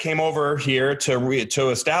Brits came over here to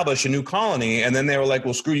establish a new colony. And then they were like,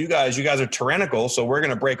 well, screw you guys are tyrannical. So we're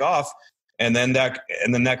going to break off. And then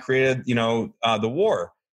that created, the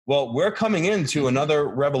war. Well, we're coming into another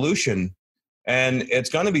revolution, and it's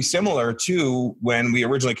going to be similar to when we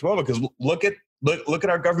originally came over, because look at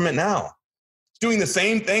our government now. It's doing the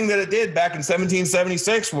same thing that it did back in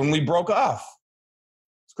 1776 when we broke off.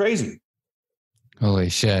 It's crazy. Holy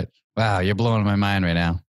shit. Wow, you're blowing my mind right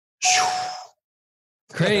now.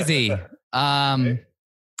 Crazy.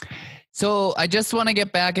 So I just want to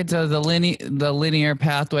get back into the linear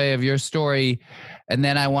pathway of your story, and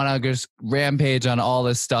then I want to just rampage on all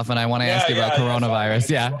this stuff, and I want to ask you about coronavirus.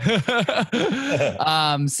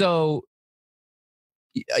 So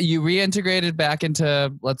you reintegrated back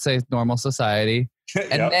into, let's say, normal society,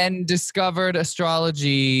 and then discovered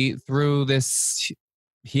astrology through this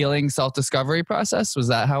healing self-discovery process. Was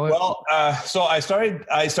that how it? Well, so I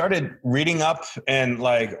started reading up and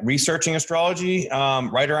like researching astrology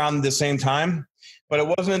right around the same time, but it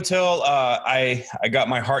wasn't until I got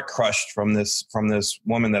my heart crushed from this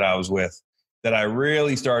woman that I was with that I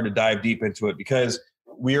really started to dive deep into it, because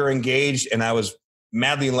we were engaged and I was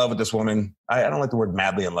madly in love with this woman. I don't like the word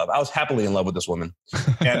madly in love. I was happily in love with this woman,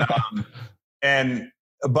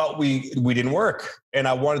 but we didn't work, and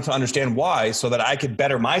I wanted to understand why, so that I could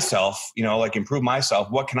better myself, like improve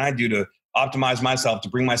myself. What can I do to optimize myself, to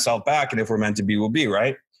bring myself back? And if we're meant to be, we'll be,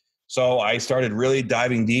 right? So I started really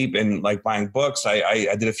diving deep and like buying books.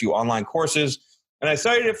 I did a few online courses, and I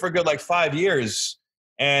studied it for a good 5 years.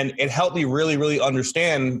 And it helped me really, really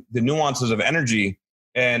understand the nuances of energy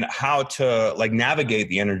and how to navigate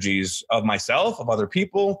the energies of myself, of other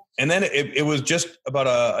people. And then it was just about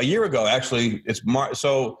a year ago, actually. It's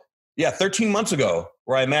 13 months ago,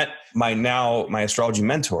 where I met my astrology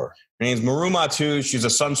mentor. Her name's Marumatu. She's a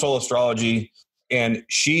Sun Soul Astrology, and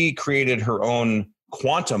she created her own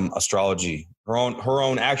quantum astrology, her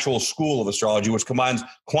own actual school of astrology, which combines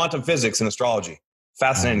quantum physics and astrology.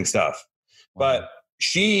 Fascinating stuff. But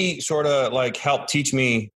she sort of helped teach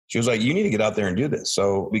me. She was like, you need to get out there and do this.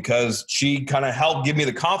 So because she kind of helped give me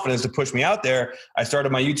the confidence to push me out there, I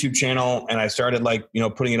started my YouTube channel, and I started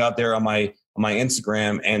putting it out there on my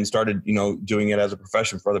Instagram, and started, doing it as a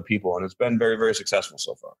profession for other people. And it's been very, very successful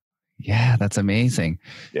so far. Yeah, that's amazing.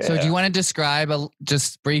 Yeah. So do you want to describe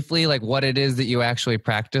just briefly what it is that you actually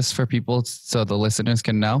practice for people, so the listeners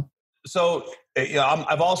can know? So,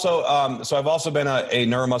 I've also been a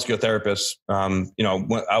neuromuscular therapist.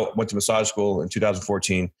 I went to massage school in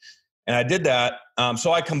 2014, and I did that.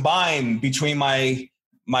 So I combine between my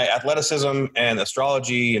athleticism and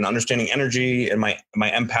astrology and understanding energy and my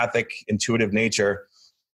empathic, intuitive nature.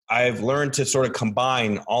 I've learned to sort of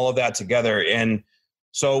combine all of that together. And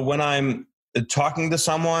so when I'm talking to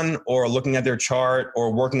someone or looking at their chart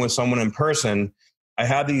or working with someone in person, I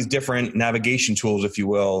have these different navigation tools, if you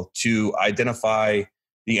will, to identify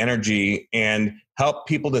the energy and help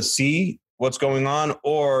people to see what's going on,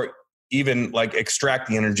 or even extract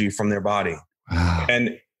the energy from their body. Wow.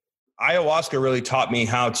 And ayahuasca really taught me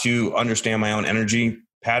how to understand my own energy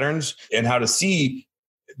patterns and how to see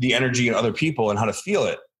the energy in other people and how to feel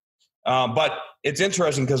it. But it's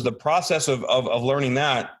interesting because the process of learning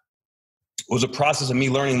that was a process of me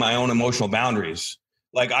learning my own emotional boundaries.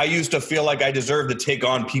 I used to feel like I deserved to take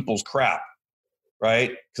on people's crap,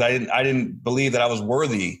 right? Because I didn't believe that I was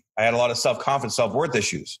worthy. I had a lot of self-confidence, self-worth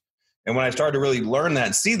issues. And when I started to really learn that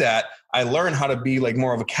and see that, I learned how to be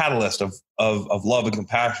more of a catalyst of love and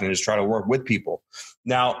compassion, and just try to work with people.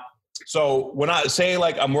 Now, so when I say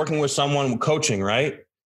I'm working with someone coaching, right?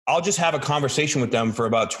 I'll just have a conversation with them for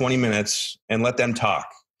about 20 minutes and let them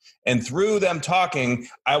talk. And through them talking,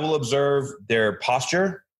 I will observe their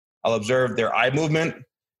posture. I'll observe their eye movement,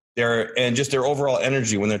 and just their overall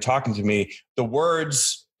energy when they're talking to me, the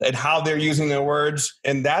words and how they're using their words.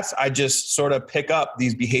 And I just sort of pick up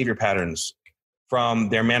these behavior patterns from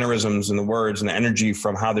their mannerisms and the words and the energy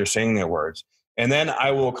from how they're saying their words. And then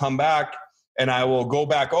I will come back and I will go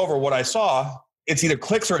back over what I saw. It's either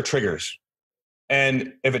clicks or it triggers.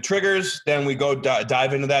 And if it triggers, then we go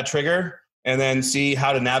dive into that trigger and then see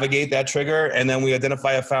how to navigate that trigger. And then we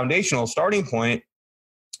identify a foundational starting point.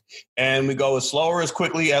 And we go as slow or as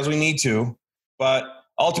quickly as we need to. But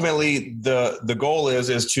ultimately, the goal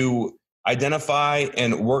is to identify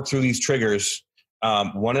and work through these triggers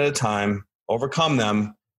one at a time, overcome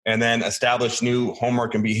them, and then establish new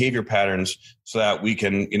homework and behavior patterns so that we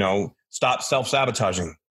can, stop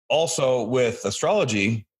self-sabotaging. Also, with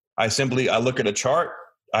astrology, I look at a chart.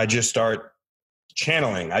 I just start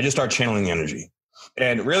channeling. I just start channeling energy.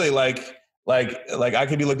 And really, I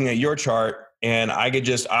could be looking at your chart And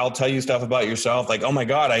I'll tell you stuff about yourself. Like, oh my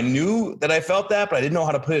God, I knew that I felt that, but I didn't know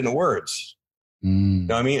how to put it into words. You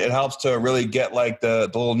know what I mean? It helps to really get like the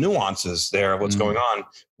little nuances there of what's going on.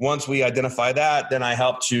 Once we identify that, then I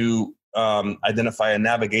help to identify a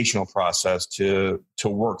navigational process to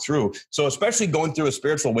work through. So especially going through a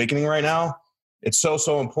spiritual awakening right now, it's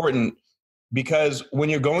so important, because when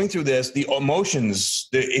you're going through this, the emotions,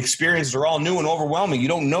 the experiences are all new and overwhelming. You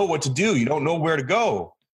don't know what to do. You don't know where to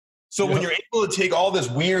go. So when you're able to take all this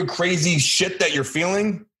weird, crazy shit that you're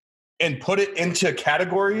feeling and put it into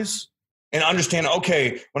categories and understand,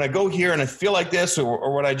 okay, when I go here and I feel like this,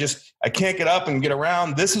 or when I can't get up and get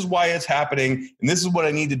around, this is why it's happening. And this is what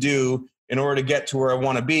I need to do in order to get to where I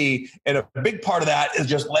want to be. And a big part of that is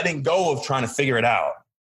just letting go of trying to figure it out,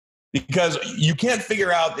 because you can't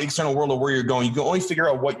figure out the external world of where you're going. You can only figure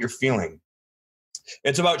out what you're feeling.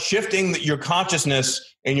 It's about shifting your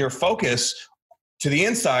consciousness and your focus to the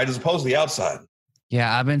inside as opposed to the outside.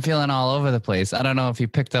 Yeah, I've been feeling all over the place. I don't know if you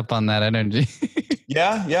picked up on that energy.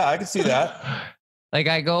 Yeah, I can see that. Like,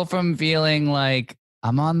 I go from feeling like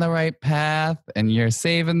I'm on the right path and you're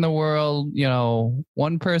saving the world,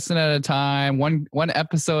 one person at a time, one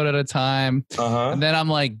episode at a time. And then I'm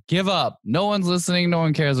like, give up. No one's listening. No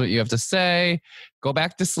one cares what you have to say. Go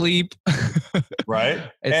back to sleep. Right.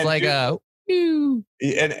 It's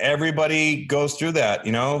and everybody goes through that,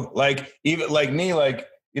 like even like me, like,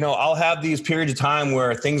 I'll have these periods of time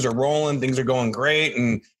where things are rolling, things are going great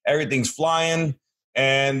and everything's flying.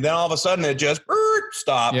 And then all of a sudden it just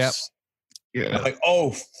stops. Yep. Yeah. I'm like,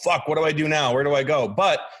 oh, fuck, what do I do now? Where do I go?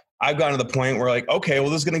 But I've gotten to the point where like, okay, well,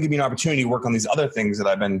 this is going to give me an opportunity to work on these other things that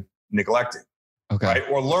I've been neglecting. Okay. Right?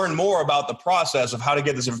 Or learn more about the process of how to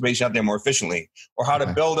get this information out there more efficiently, or how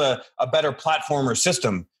to build a better platform or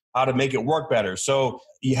system, how to make it work better. So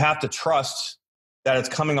you have to trust that it's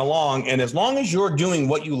coming along. And as long as you're doing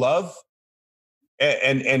what you love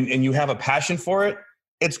and you have a passion for it,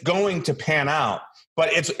 it's going to pan out.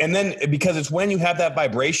 But because it's when you have that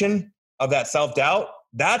vibration of that self-doubt,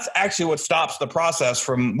 that's actually what stops the process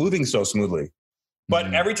from moving so smoothly.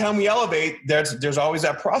 But every time we elevate, there's always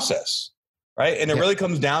that process, right? And it really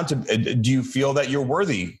comes down to, do you feel that you're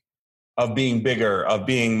worthy of being bigger, of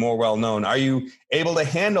being more well-known? Are you able to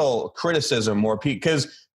handle criticism more?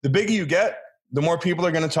 Because the bigger you get, the more people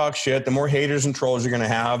are going to talk shit, the more haters and trolls you're going to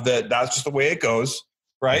have. That's just the way it goes,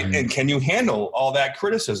 right? And can you handle all that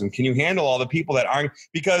criticism? Can you handle all the people that aren't?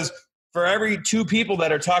 Because for every 2 people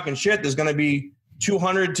that are talking shit, there's going to be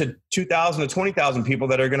 200 to 2,000 to 20,000 people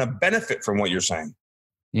that are going to benefit from what you're saying.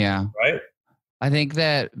 Yeah. Right? I think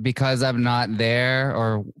that because I'm not there,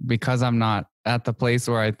 or because I'm not at the place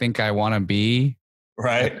where I think I want to be,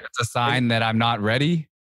 right, it's a sign that I'm not ready.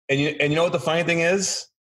 And you know what the funny thing is?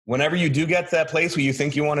 Whenever you do get to that place where you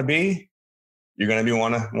think you want to be, you're going to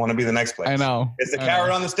want to be the next place. I know. It's the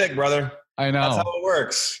carrot on the stick, brother. I know. That's how it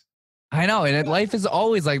works. I know. And life is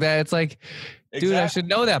always like that. It's like, dude, I should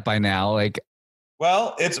know that by now. Like,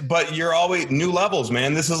 well, but you're always new levels,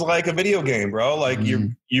 man. This is like a video game, bro. Like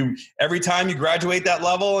you every time you graduate that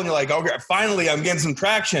level and you're like, okay, finally I'm getting some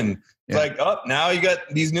traction. It's like, oh, now you got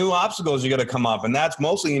these new obstacles you got to come up. And that's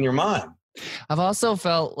mostly in your mind. I've also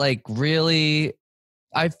felt like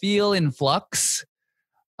I feel in flux,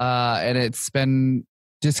 and it's been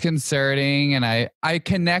disconcerting, and I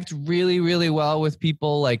connect really, really well with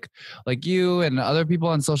people like you and other people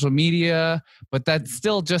on social media, but that's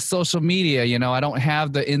still just social media. I don't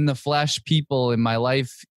have the in the flesh people in my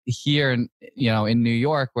life here in New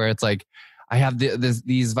York, where it's like I have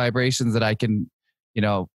these vibrations that I can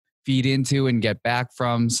feed into and get back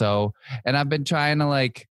from. So, and I've been trying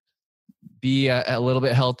to be a little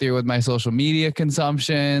bit healthier with my social media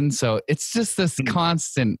consumption. So it's just this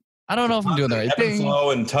constant, I don't know if I'm doing the right thing.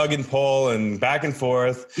 Flow and tug and pull and back and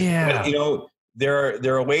forth. Yeah. But,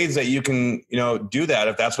 there are ways that you can, do that.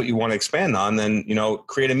 If that's what you want to expand on, then,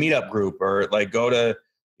 create a meetup group, or go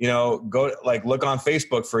look on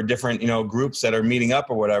Facebook for different, groups that are meeting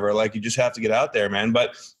up or whatever. Like, you just have to get out there, man.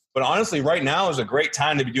 But honestly, right now is a great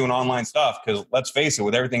time to be doing online stuff. Cause let's face it,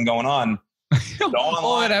 with everything going on, the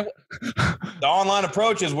online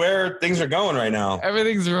approach is where things are going right now.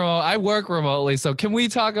 Everything's remote. I work remotely. So can we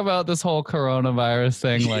talk about this whole coronavirus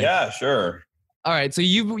thing? Yeah, sure. All right. So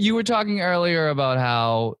you were talking earlier about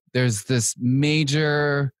how there's this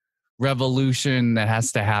major revolution that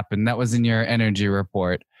has to happen. That was in your energy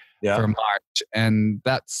report for March. And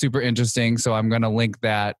that's super interesting. So I'm going to link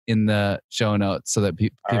that in the show notes so that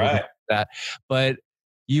people can see that. But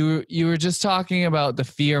you were just talking about the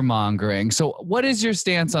fear mongering. So what is your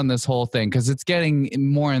stance on this whole thing? Because it's getting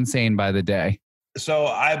more insane by the day. So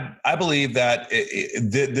I believe that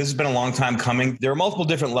this has been a long time coming. There are multiple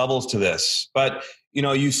different levels to this, but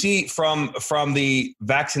you see from the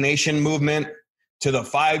vaccination movement to the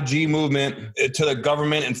 5G movement to the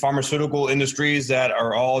government and pharmaceutical industries that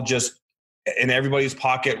are all just in everybody's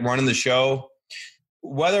pocket running the show.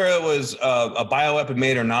 Whether it was a bioweapon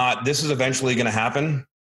made or not, this is eventually going to happen.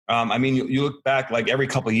 I mean, you look back, like every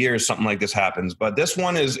couple of years, something like this happens. But this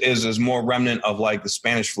one is more remnant of like the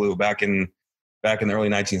Spanish flu back in the early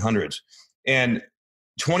 1900s. And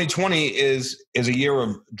 2020 is a year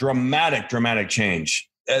of dramatic change.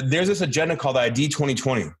 There's this agenda called ID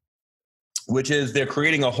 2020, which is they're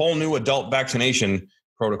creating a whole new adult vaccination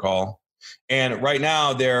protocol. And right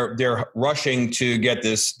now they're rushing to get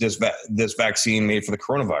this vaccine made for the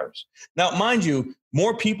coronavirus. Now, mind you,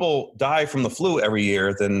 more people die from the flu every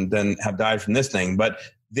year than have died from this thing, but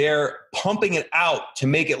they're pumping it out to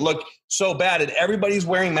make it look so bad. And everybody's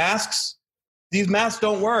wearing masks. These masks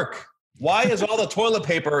don't work. Why is all the toilet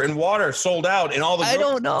paper and water sold out in all the? I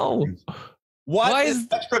don't know. What is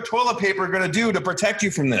extra toilet paper going to do to protect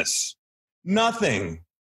you from this? Nothing.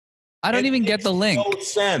 I don't even get the link. No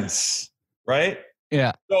sense. Right?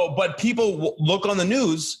 Yeah. So, but people look on the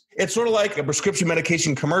news. It's sort of like a prescription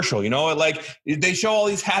medication commercial, like they show all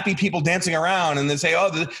these happy people dancing around and they say,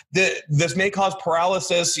 oh, this may cause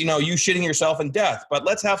paralysis, you shitting yourself and death, but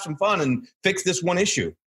let's have some fun and fix this one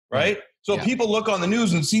issue. Right. So people look on the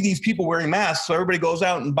news and see these people wearing masks. So everybody goes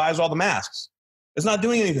out and buys all the masks. It's not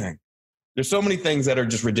doing anything. There's so many things that are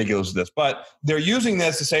just ridiculous with this, but they're using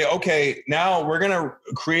this to say, okay, now we're going to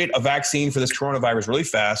create a vaccine for this coronavirus really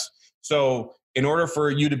fast. So in order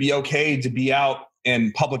for you to be okay to be out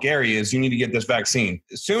in public areas, you need to get this vaccine.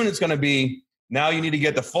 Soon it's going to be, now you need to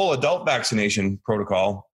get the full adult vaccination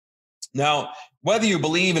protocol. Now, whether you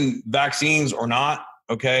believe in vaccines or not,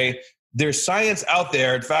 okay, there's science out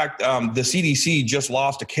there. In fact, the CDC just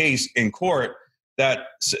lost a case in court that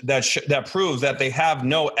proves that they have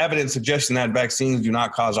no evidence suggesting that vaccines do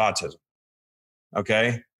not cause autism.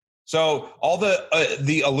 Okay. So all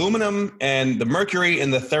the aluminum and the mercury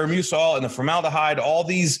and the thimerosal and the formaldehyde, all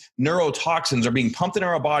these neurotoxins are being pumped in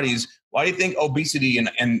our bodies. Why do you think obesity and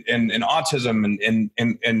autism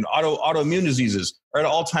and autoimmune diseases are at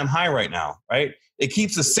an all-time high right now, right? It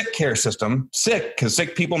keeps the sick care system sick because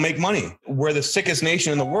sick people make money. We're the sickest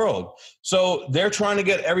nation in the world. So they're trying to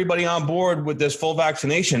get everybody on board with this full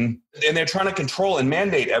vaccination, and they're trying to control and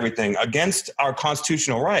mandate everything against our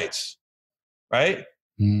constitutional rights, right?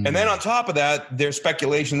 And then on top of that, there's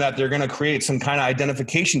speculation that they're going to create some kind of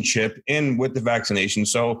identification chip in with the vaccination.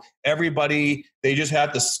 So everybody, they just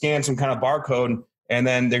have to scan some kind of barcode, and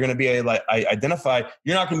then they're going to be able to identify.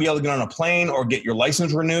 You're not going to be able to get on a plane or get your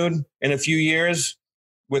license renewed in a few years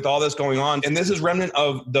with all this going on. And this is remnant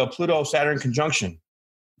of the Pluto-Saturn conjunction.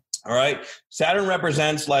 All right. Saturn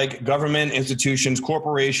represents like government institutions,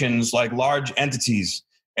 corporations, like large entities.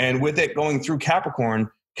 And with it going through Capricorn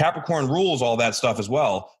rules all that stuff as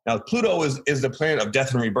well. Now, Pluto is the planet of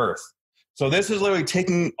death and rebirth. So this is literally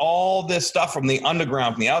taking all this stuff from the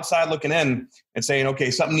underground, from the outside looking in and saying, okay,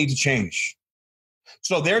 something needs to change.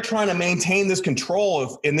 So they're trying to maintain this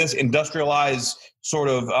control in this industrialized sort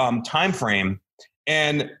of time frame,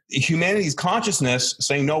 and humanity's consciousness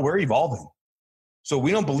saying, no, we're evolving. So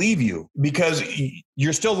we don't believe you because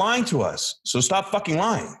you're still lying to us. So stop fucking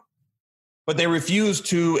lying. But they refuse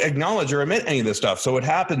to acknowledge or admit any of this stuff. So it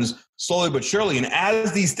happens slowly but surely. And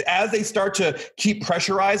as they start to keep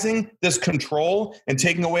pressurizing this control and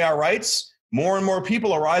taking away our rights, more and more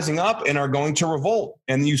people are rising up and are going to revolt.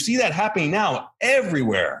 And you see that happening now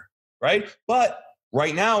everywhere, right? But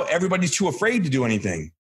right now, everybody's too afraid to do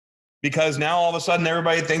anything because now all of a sudden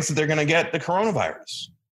everybody thinks that they're going to get the coronavirus.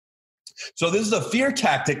 So this is a fear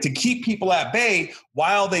tactic to keep people at bay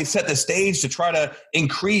while they set the stage to try to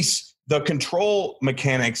increase the control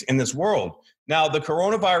mechanics in this world. Now, the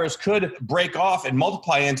coronavirus could break off and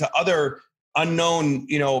multiply into other unknown,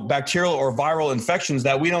 bacterial or viral infections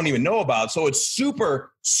that we don't even know about. So it's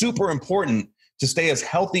super, super important to stay as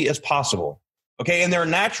healthy as possible. Okay. And there are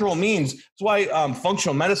natural means. That's why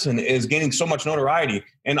functional medicine is gaining so much notoriety,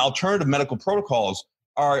 and alternative medical protocols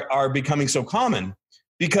are becoming so common.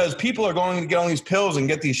 Because people are going to get on these pills and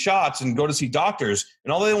get these shots and go to see doctors.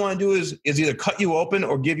 And all they want to do is either cut you open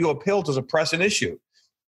or give you a pill to suppress an issue.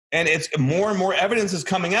 And it's more and more evidence is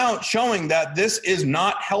coming out showing that this is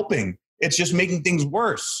not helping. It's just making things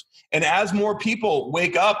worse. And as more people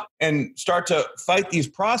wake up and start to fight these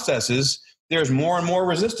processes, there's more and more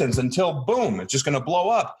resistance until, boom, it's just going to blow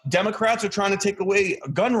up. Democrats are trying to take away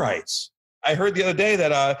gun rights. I heard the other day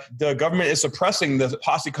that the government is suppressing the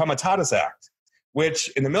Posse Comitatus Act. which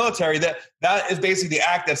in the military, that is basically the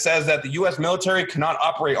act that says that the U.S. military cannot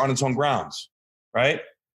operate on its own grounds, right?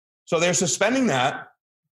 So they're suspending that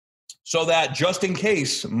so that just in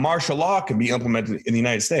case martial law can be implemented in the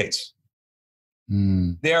United States.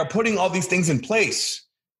 They are putting all these things in place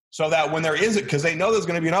so that when there is it, because they know there's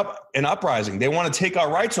going to be an uprising, they want to take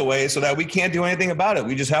our rights away so that we can't do anything about it.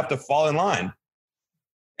 We just have to fall in line.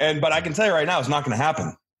 But I can tell you right now, it's not going to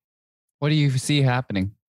happen. What do you see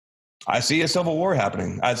happening? I see a civil war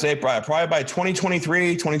happening. I'd say probably by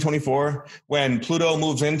 2023, 2024, when Pluto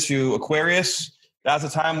moves into Aquarius, that's the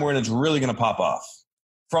time when it's really going to pop off.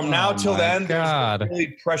 From now till then, there's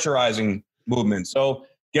really pressurizing movement. So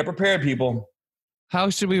get prepared, people. How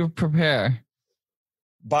should we prepare?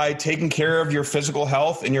 By taking care of your physical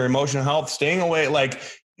health and your emotional health, staying away, like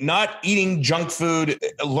not eating junk food,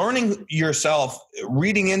 learning yourself,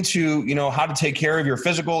 reading into, how to take care of your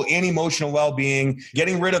physical and emotional well-being,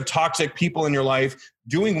 getting rid of toxic people in your life,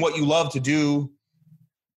 doing what you love to do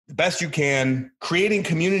the best you can, creating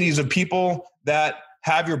communities of people that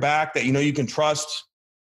have your back, that you can trust.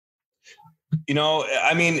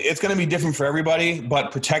 It's going to be different for everybody,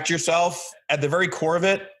 but protect yourself. At the very core of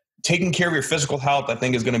it, taking care of your physical health, I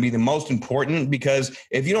think, is going to be the most important, because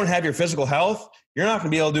if you don't have your physical health, you're not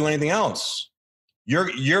going to be able to do anything else.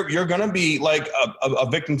 You're going to be like a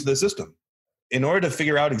victim to the system. In order to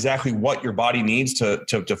figure out exactly what your body needs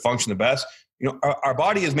to function the best, our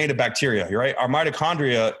body is made of bacteria, right? Our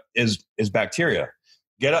mitochondria is bacteria.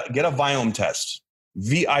 Get a Viome test,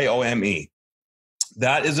 Viome.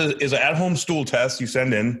 That is an at-home stool test you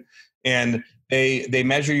send in, and they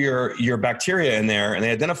measure your bacteria in there, and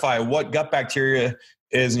they identify what gut bacteria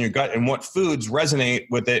is in your gut and what foods resonate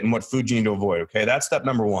with it and what foods you need to avoid. Okay, that's step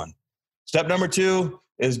number one. Step number two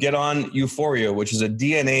is get on Euphoria, which is a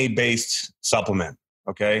DNA-based supplement.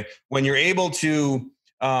 Okay, when you're able to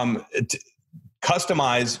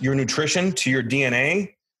customize your nutrition to your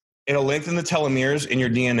DNA, it'll lengthen the telomeres in your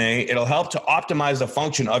DNA. It'll help to optimize the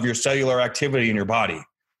function of your cellular activity in your body.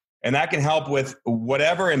 And that can help with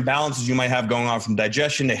whatever imbalances you might have going on, from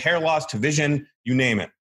digestion to hair loss to vision, you name it.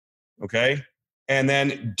 Okay. And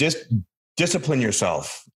then just discipline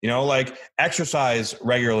yourself, like exercise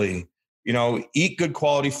regularly, eat good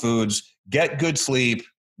quality foods, get good sleep,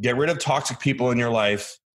 get rid of toxic people in your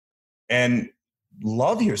life, and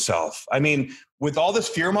love yourself. With all this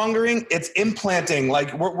fear mongering, it's implanting,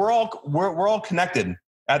 like we're all connected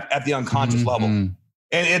at the unconscious level. And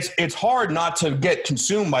it's hard not to get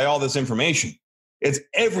consumed by all this information. It's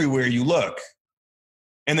everywhere you look.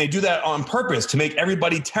 And they do that on purpose to make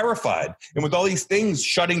everybody terrified. And with all these things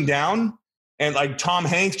shutting down, and like Tom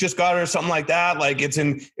Hanks just got it or something like that, like it's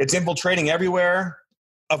infiltrating everywhere.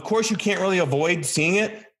 Of course, you can't really avoid seeing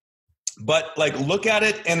it, but like look at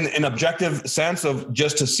it in an objective sense of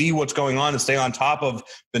just to see what's going on and stay on top of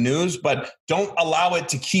the news, but don't allow it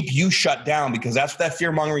to keep you shut down, because that's what that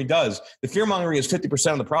fear-mongering does. The fear-mongering is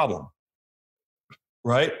 50% of the problem,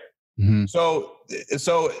 right? Mm-hmm. So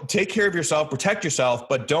take care of yourself, protect yourself,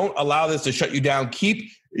 but don't allow this to shut you down.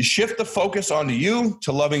 Shift the focus onto you,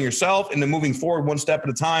 to loving yourself, and then moving forward one step at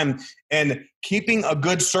a time, and keeping a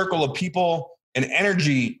good circle of people and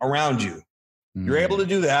energy around you. You're able to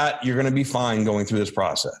do that, you're going to be fine going through this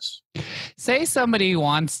process. Say somebody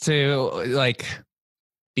wants to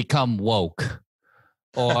become woke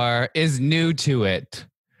or is new to it.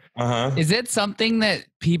 Uh-huh. Is it something that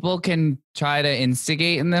people can try to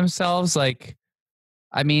instigate in themselves? Some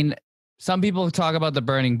people talk about the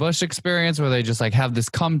burning bush experience where they just have this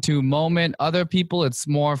come to moment. Other people, it's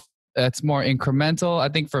more incremental. I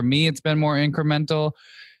think for me, it's been more incremental.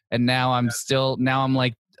 And now I'm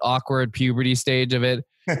awkward puberty stage of it.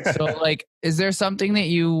 So is there something that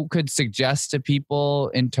you could suggest to people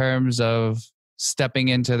in terms of stepping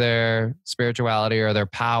into their spirituality or their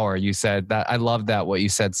power? You said that. I love that, what you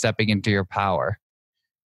said, stepping into your power.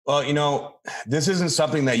 Well, this isn't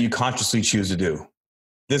something that you consciously choose to do.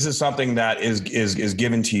 This is something that is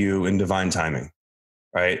given to you in divine timing,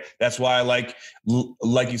 right? That's why, like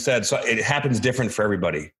you said, so it happens different for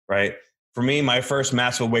everybody, right? For me, my first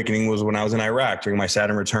massive awakening was when I was in Iraq during my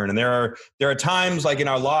Saturn return. And there are times in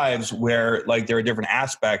our lives where there are different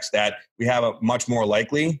aspects that we have a much more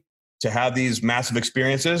likely to have these massive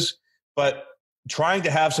experiences. But trying to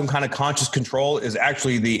have some kind of conscious control is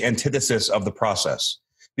actually the antithesis of the process,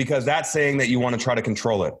 because that's saying that you want to try to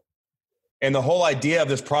control it. And the whole idea of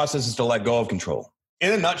this process is to let go of control.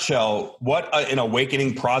 In a nutshell, what an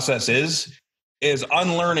awakening process is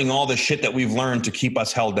unlearning all the shit that we've learned to keep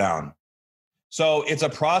us held down. So it's a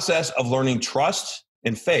process of learning trust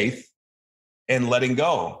and faith and letting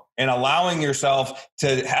go and allowing yourself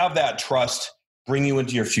to have that trust bring you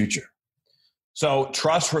into your future. So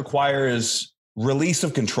trust requires release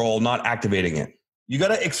of control, not activating it. You got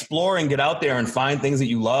to explore and get out there and find things that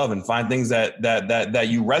you love and find things that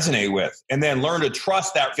you resonate with, and then learn to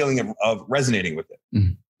trust that feeling of resonating with it.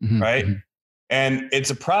 Mm-hmm. Right. Mm-hmm. And it's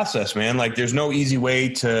a process, man. Like there's no easy way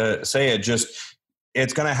to say it. Just,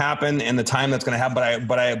 it's going to happen in the time that's going to happen.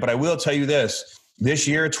 But I will tell you this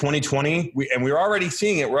year, 2020, we're already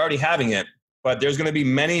seeing it. We're already having it, but there's going to be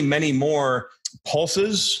many, many more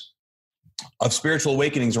pulses of spiritual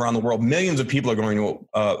awakenings around the world. Millions of people are going to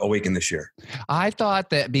awaken this year. I thought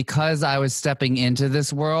that because I was stepping into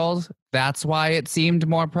this world, that's why it seemed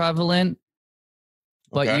more prevalent.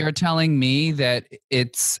 But okay. You're telling me that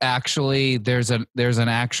it's actually, there's an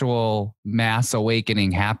actual mass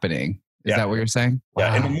awakening happening. Is that what you're saying? Yeah.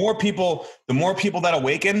 Wow. And the more people that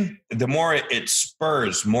awaken, the more it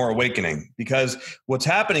spurs more awakening, because what's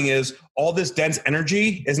happening is all this dense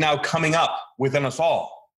energy is now coming up within us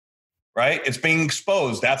all, right? It's being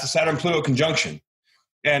exposed. That's a Saturn-Pluto conjunction.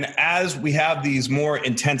 And as we have these more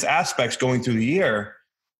intense aspects going through the year,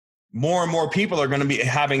 more and more people are going to be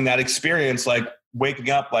having that experience, like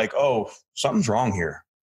waking up like, oh, something's wrong here.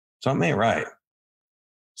 Something ain't right.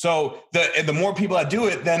 So the more people that do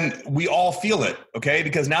it, then we all feel it, okay?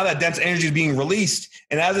 Because now that dense energy is being released,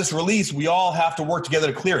 and as it's released, we all have to work together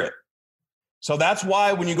to clear it. So that's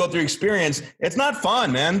why when you go through experience, it's not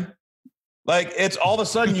fun, man. Like, it's all of a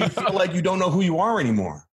sudden you feel like you don't know who you are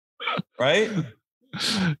anymore, right?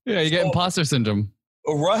 Yeah, you get imposter syndrome.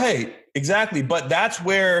 Right, exactly. But that's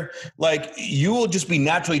where, like, you will just be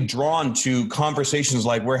naturally drawn to conversations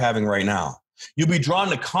like we're having right now. You'll be drawn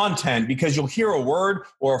to content because you'll hear a word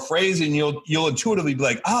or a phrase and you'll intuitively be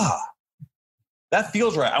like, that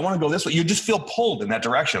feels right. I want to go this way. You just feel pulled in that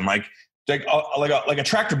direction, like a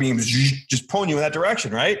tractor beam is just pulling you in that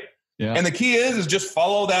direction, right? Yeah. And the key is just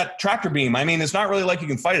follow that tractor beam. I mean, it's not really like you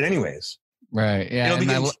can fight it anyways. Right. Yeah. It'll be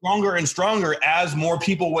getting stronger and stronger as more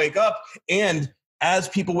people wake up. And as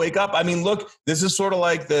people wake up, I mean, look, this is sort of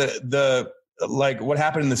like the like what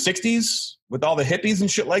happened in the 60s with all the hippies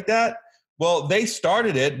and shit like that. Well, they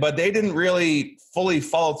started it, but they didn't really fully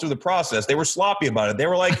follow through the process. They were sloppy about it. They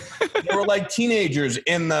were like teenagers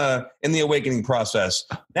in the awakening process.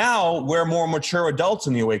 Now we're more mature adults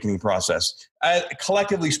in the awakening process,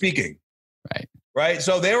 collectively speaking. Right.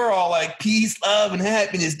 So they were all like peace, love, and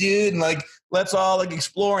happiness, dude, and like let's all like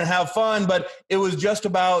explore and have fun. But it was just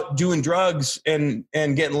about doing drugs and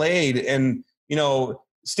getting laid and, you know,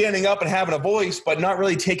 standing up and having a voice, but not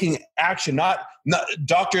really taking action. Not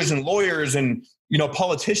doctors and lawyers and, you know,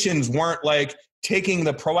 politicians weren't like taking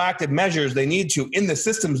the proactive measures they need to in the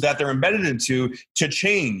systems that they're embedded into to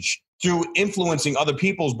change through influencing other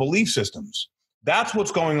people's belief systems. That's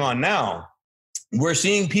what's going on now. We're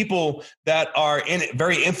seeing people that are in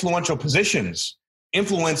very influential positions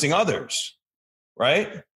influencing others,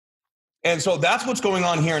 right? And so that's what's going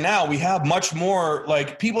on here now. We have much more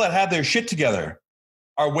like people that have their shit together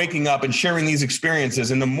are waking up and sharing these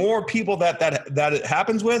experiences. And the more people that it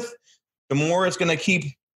happens with, the more it's going to keep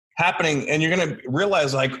happening. And you're going to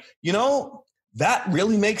realize, like, you know, that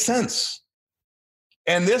really makes sense.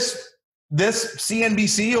 And this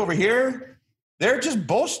CNBC over here, they're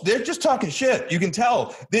just talking shit. You can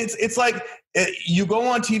tell. It's like you go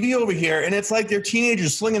on TV over here and it's like they're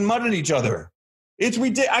teenagers slinging mud at each other. It's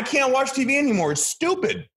ridiculous. I can't watch TV anymore. It's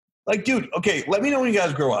stupid. Like, dude, okay, let me know when you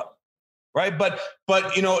guys grow up. Right. But,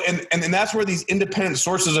 you know, and that's where these independent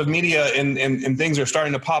sources of media and things are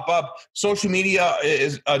starting to pop up. Social media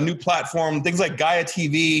is a new platform, things like Gaia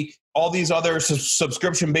TV, all these other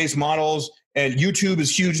subscription-based models, and YouTube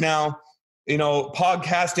is huge now, you know,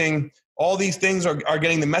 podcasting, all these things are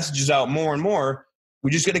getting the messages out more and more.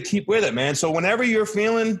 We just got to keep with it, man. So whenever you're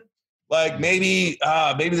feeling like maybe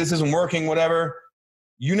this isn't working, whatever,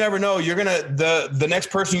 you never know. You're going to, the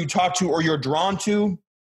next person you talk to or you're drawn to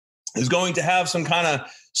is going to have some kind of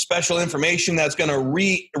special information that's going to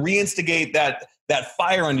reinstigate that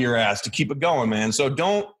fire under your ass to keep it going, man. So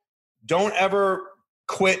don't ever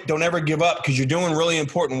quit. Don't ever give up, because you're doing really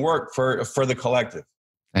important work for the collective.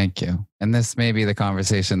 Thank you. And this may be the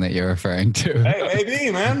conversation that you're referring to. Hey,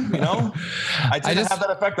 maybe, man. You know, I tend to have that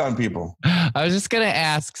effect on people. I was just going to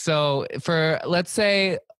ask, so let's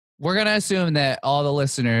say we're going to assume that all the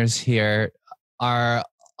listeners here are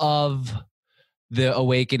of the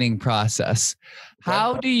awakening process.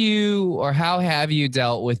 How do you, or how have you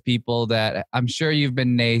dealt with people that, I'm sure you've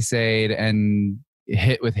been naysayed and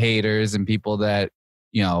hit with haters and people that,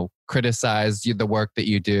 you know, criticize the work that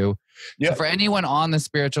you do? Yeah. So for anyone on the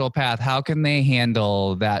spiritual path, how can they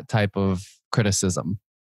handle that type of criticism?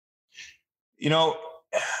 You know,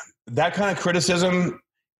 that kind of criticism,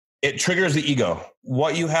 it triggers the ego.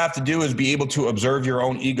 What you have to do is be able to observe your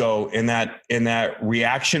own ego in that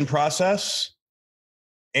reaction process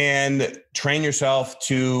and train yourself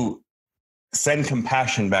to send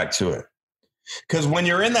compassion back to it. Because when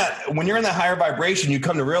you're in that higher vibration, you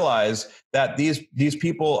come to realize that these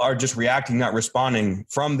people are just reacting, not responding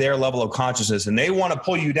from their level of consciousness, and they want to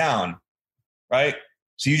pull you down, right?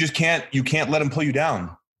 So you can't let them pull you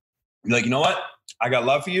down. You're like, you know what? I got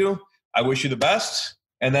love for you. I wish you the best.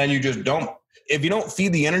 And then you just don't. If you don't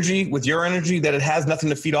feed the energy with your energy, that it has nothing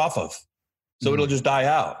to feed off of. So it'll just die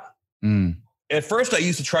out. At first, I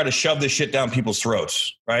used to try to shove this shit down people's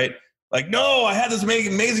throats, right? Like, no, I had this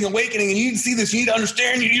amazing awakening, and you need to see this, you need to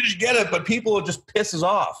understand, you need to get it. But people, it just pisses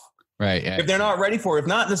off. Right. Yeah. If they're not ready for it, if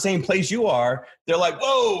not in the same place you are, they're like,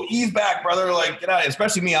 whoa, ease back, brother. Like, get out.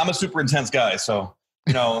 Especially me, I'm a super intense guy. So,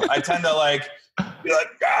 I tend to be like,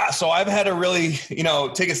 so I've had to really,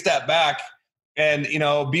 take a step back and,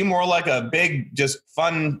 be more like a big, just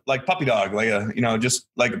fun, like puppy dog, like just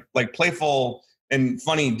like playful and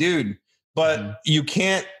funny dude. But you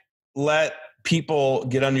can't let people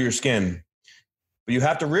get under your skin. But you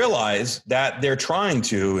have to realize that they're trying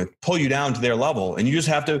to pull you down to their level. And you just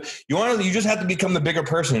have to become the bigger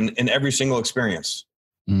person in every single experience.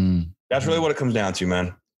 That's really what it comes down to,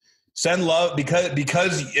 man. Send love,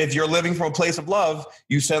 because if you're living from a place of love,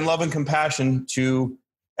 you send love and compassion to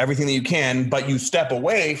everything that you can, but you step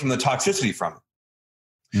away from the toxicity from it.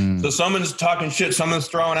 So someone's talking shit, someone's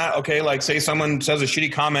throwing out, okay, like say someone says a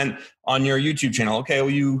shitty comment on your YouTube channel. Okay, will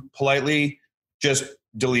you politely just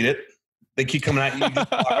delete it? They keep coming at you. Just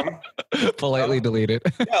block them. Politely delete it.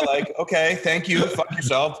 Yeah, like, okay, thank you. Fuck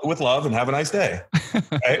yourself with love and have a nice day.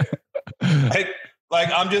 Right?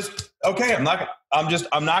 I'm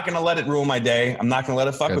not going to let it ruin my day. I'm not going to let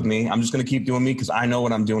it fuck with me. I'm just going to keep doing me because I know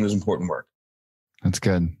what I'm doing is important work. That's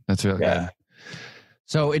good. That's really good.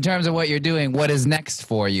 So in terms of what you're doing, what is next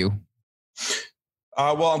for you?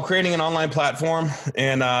 Well, I'm creating an online platform,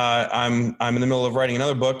 and I'm in the middle of writing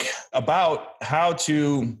another book about how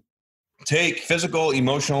to take physical,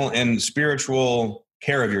 emotional, and spiritual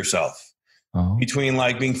care of yourself. Between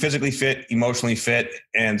like being physically fit, emotionally fit,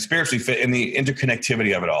 and spiritually fit, and the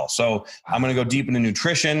interconnectivity of it all. So I'm going to go deep into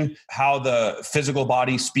nutrition, how the physical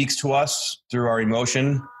body speaks to us through our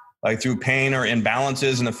emotion, like through pain or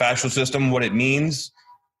imbalances in the fascial system, what it means.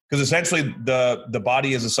 Because essentially the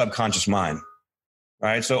body is a subconscious mind,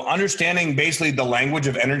 right? So understanding basically the language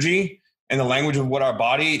of energy and the language of what our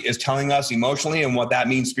body is telling us emotionally and what that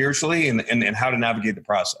means spiritually and how to navigate the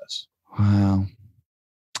process. Wow.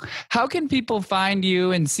 How can people find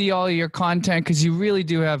you and see all your content? Because you really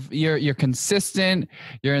do have, you're consistent,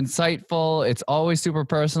 you're insightful, it's always super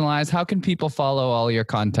personalized. How can people follow all your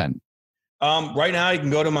content? Right now, you can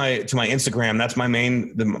go to my Instagram. That's my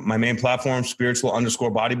main platform,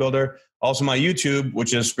 spiritual_bodybuilder. Also my YouTube,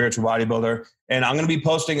 which is spiritual bodybuilder. And I'm going to be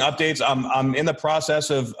posting updates. I'm in the process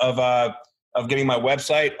of getting my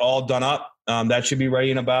website all done up. That should be ready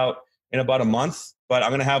in about a month. But I'm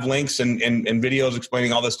going to have links and videos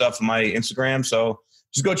explaining all this stuff on my Instagram. So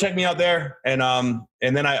just go check me out there. And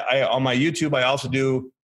then I on my YouTube, I also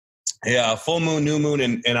do a full moon, new moon,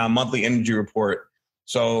 and a monthly energy report.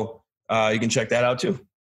 So you can check that out too.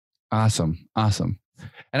 Awesome.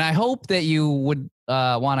 And I hope that you would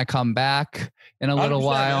want to come back in a little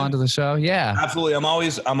while onto the show. Yeah, absolutely. I'm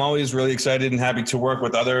always really excited and happy to work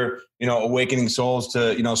with other, awakening souls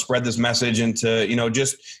to, spread this message and to,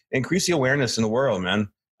 just increase the awareness in the world, man.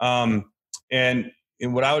 And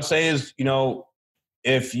what I would say is,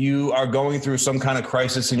 if you are going through some kind of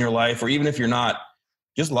crisis in your life, or even if you're not,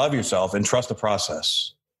 just love yourself and trust the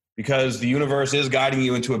process, because the universe is guiding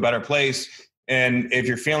you into a better place. And if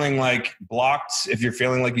you're feeling like blocked, if you're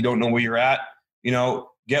feeling like you don't know where you're at,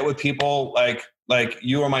 get with people like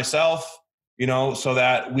you or myself, so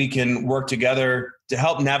that we can work together to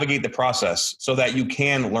help navigate the process so that you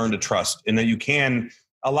can learn to trust and that you can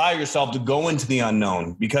allow yourself to go into the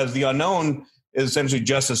unknown, because the unknown is essentially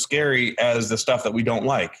just as scary as the stuff that we don't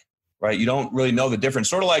like, right? You don't really know the difference.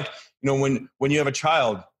 Sort of like, when you have a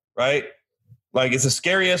child, right? Like it's the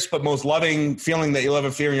scariest but most loving feeling that you'll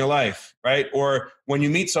ever feel in your life, right? Or when you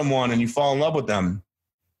meet someone and you fall in love with them,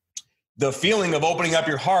 the feeling of opening up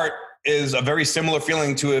your heart is a very similar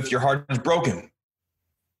feeling to if your heart is broken,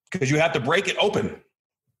 because you have to break it open,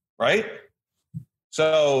 right?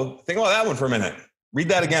 So think about that one for a minute. Read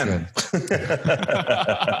that again.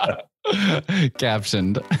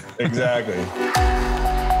 Captioned. Exactly.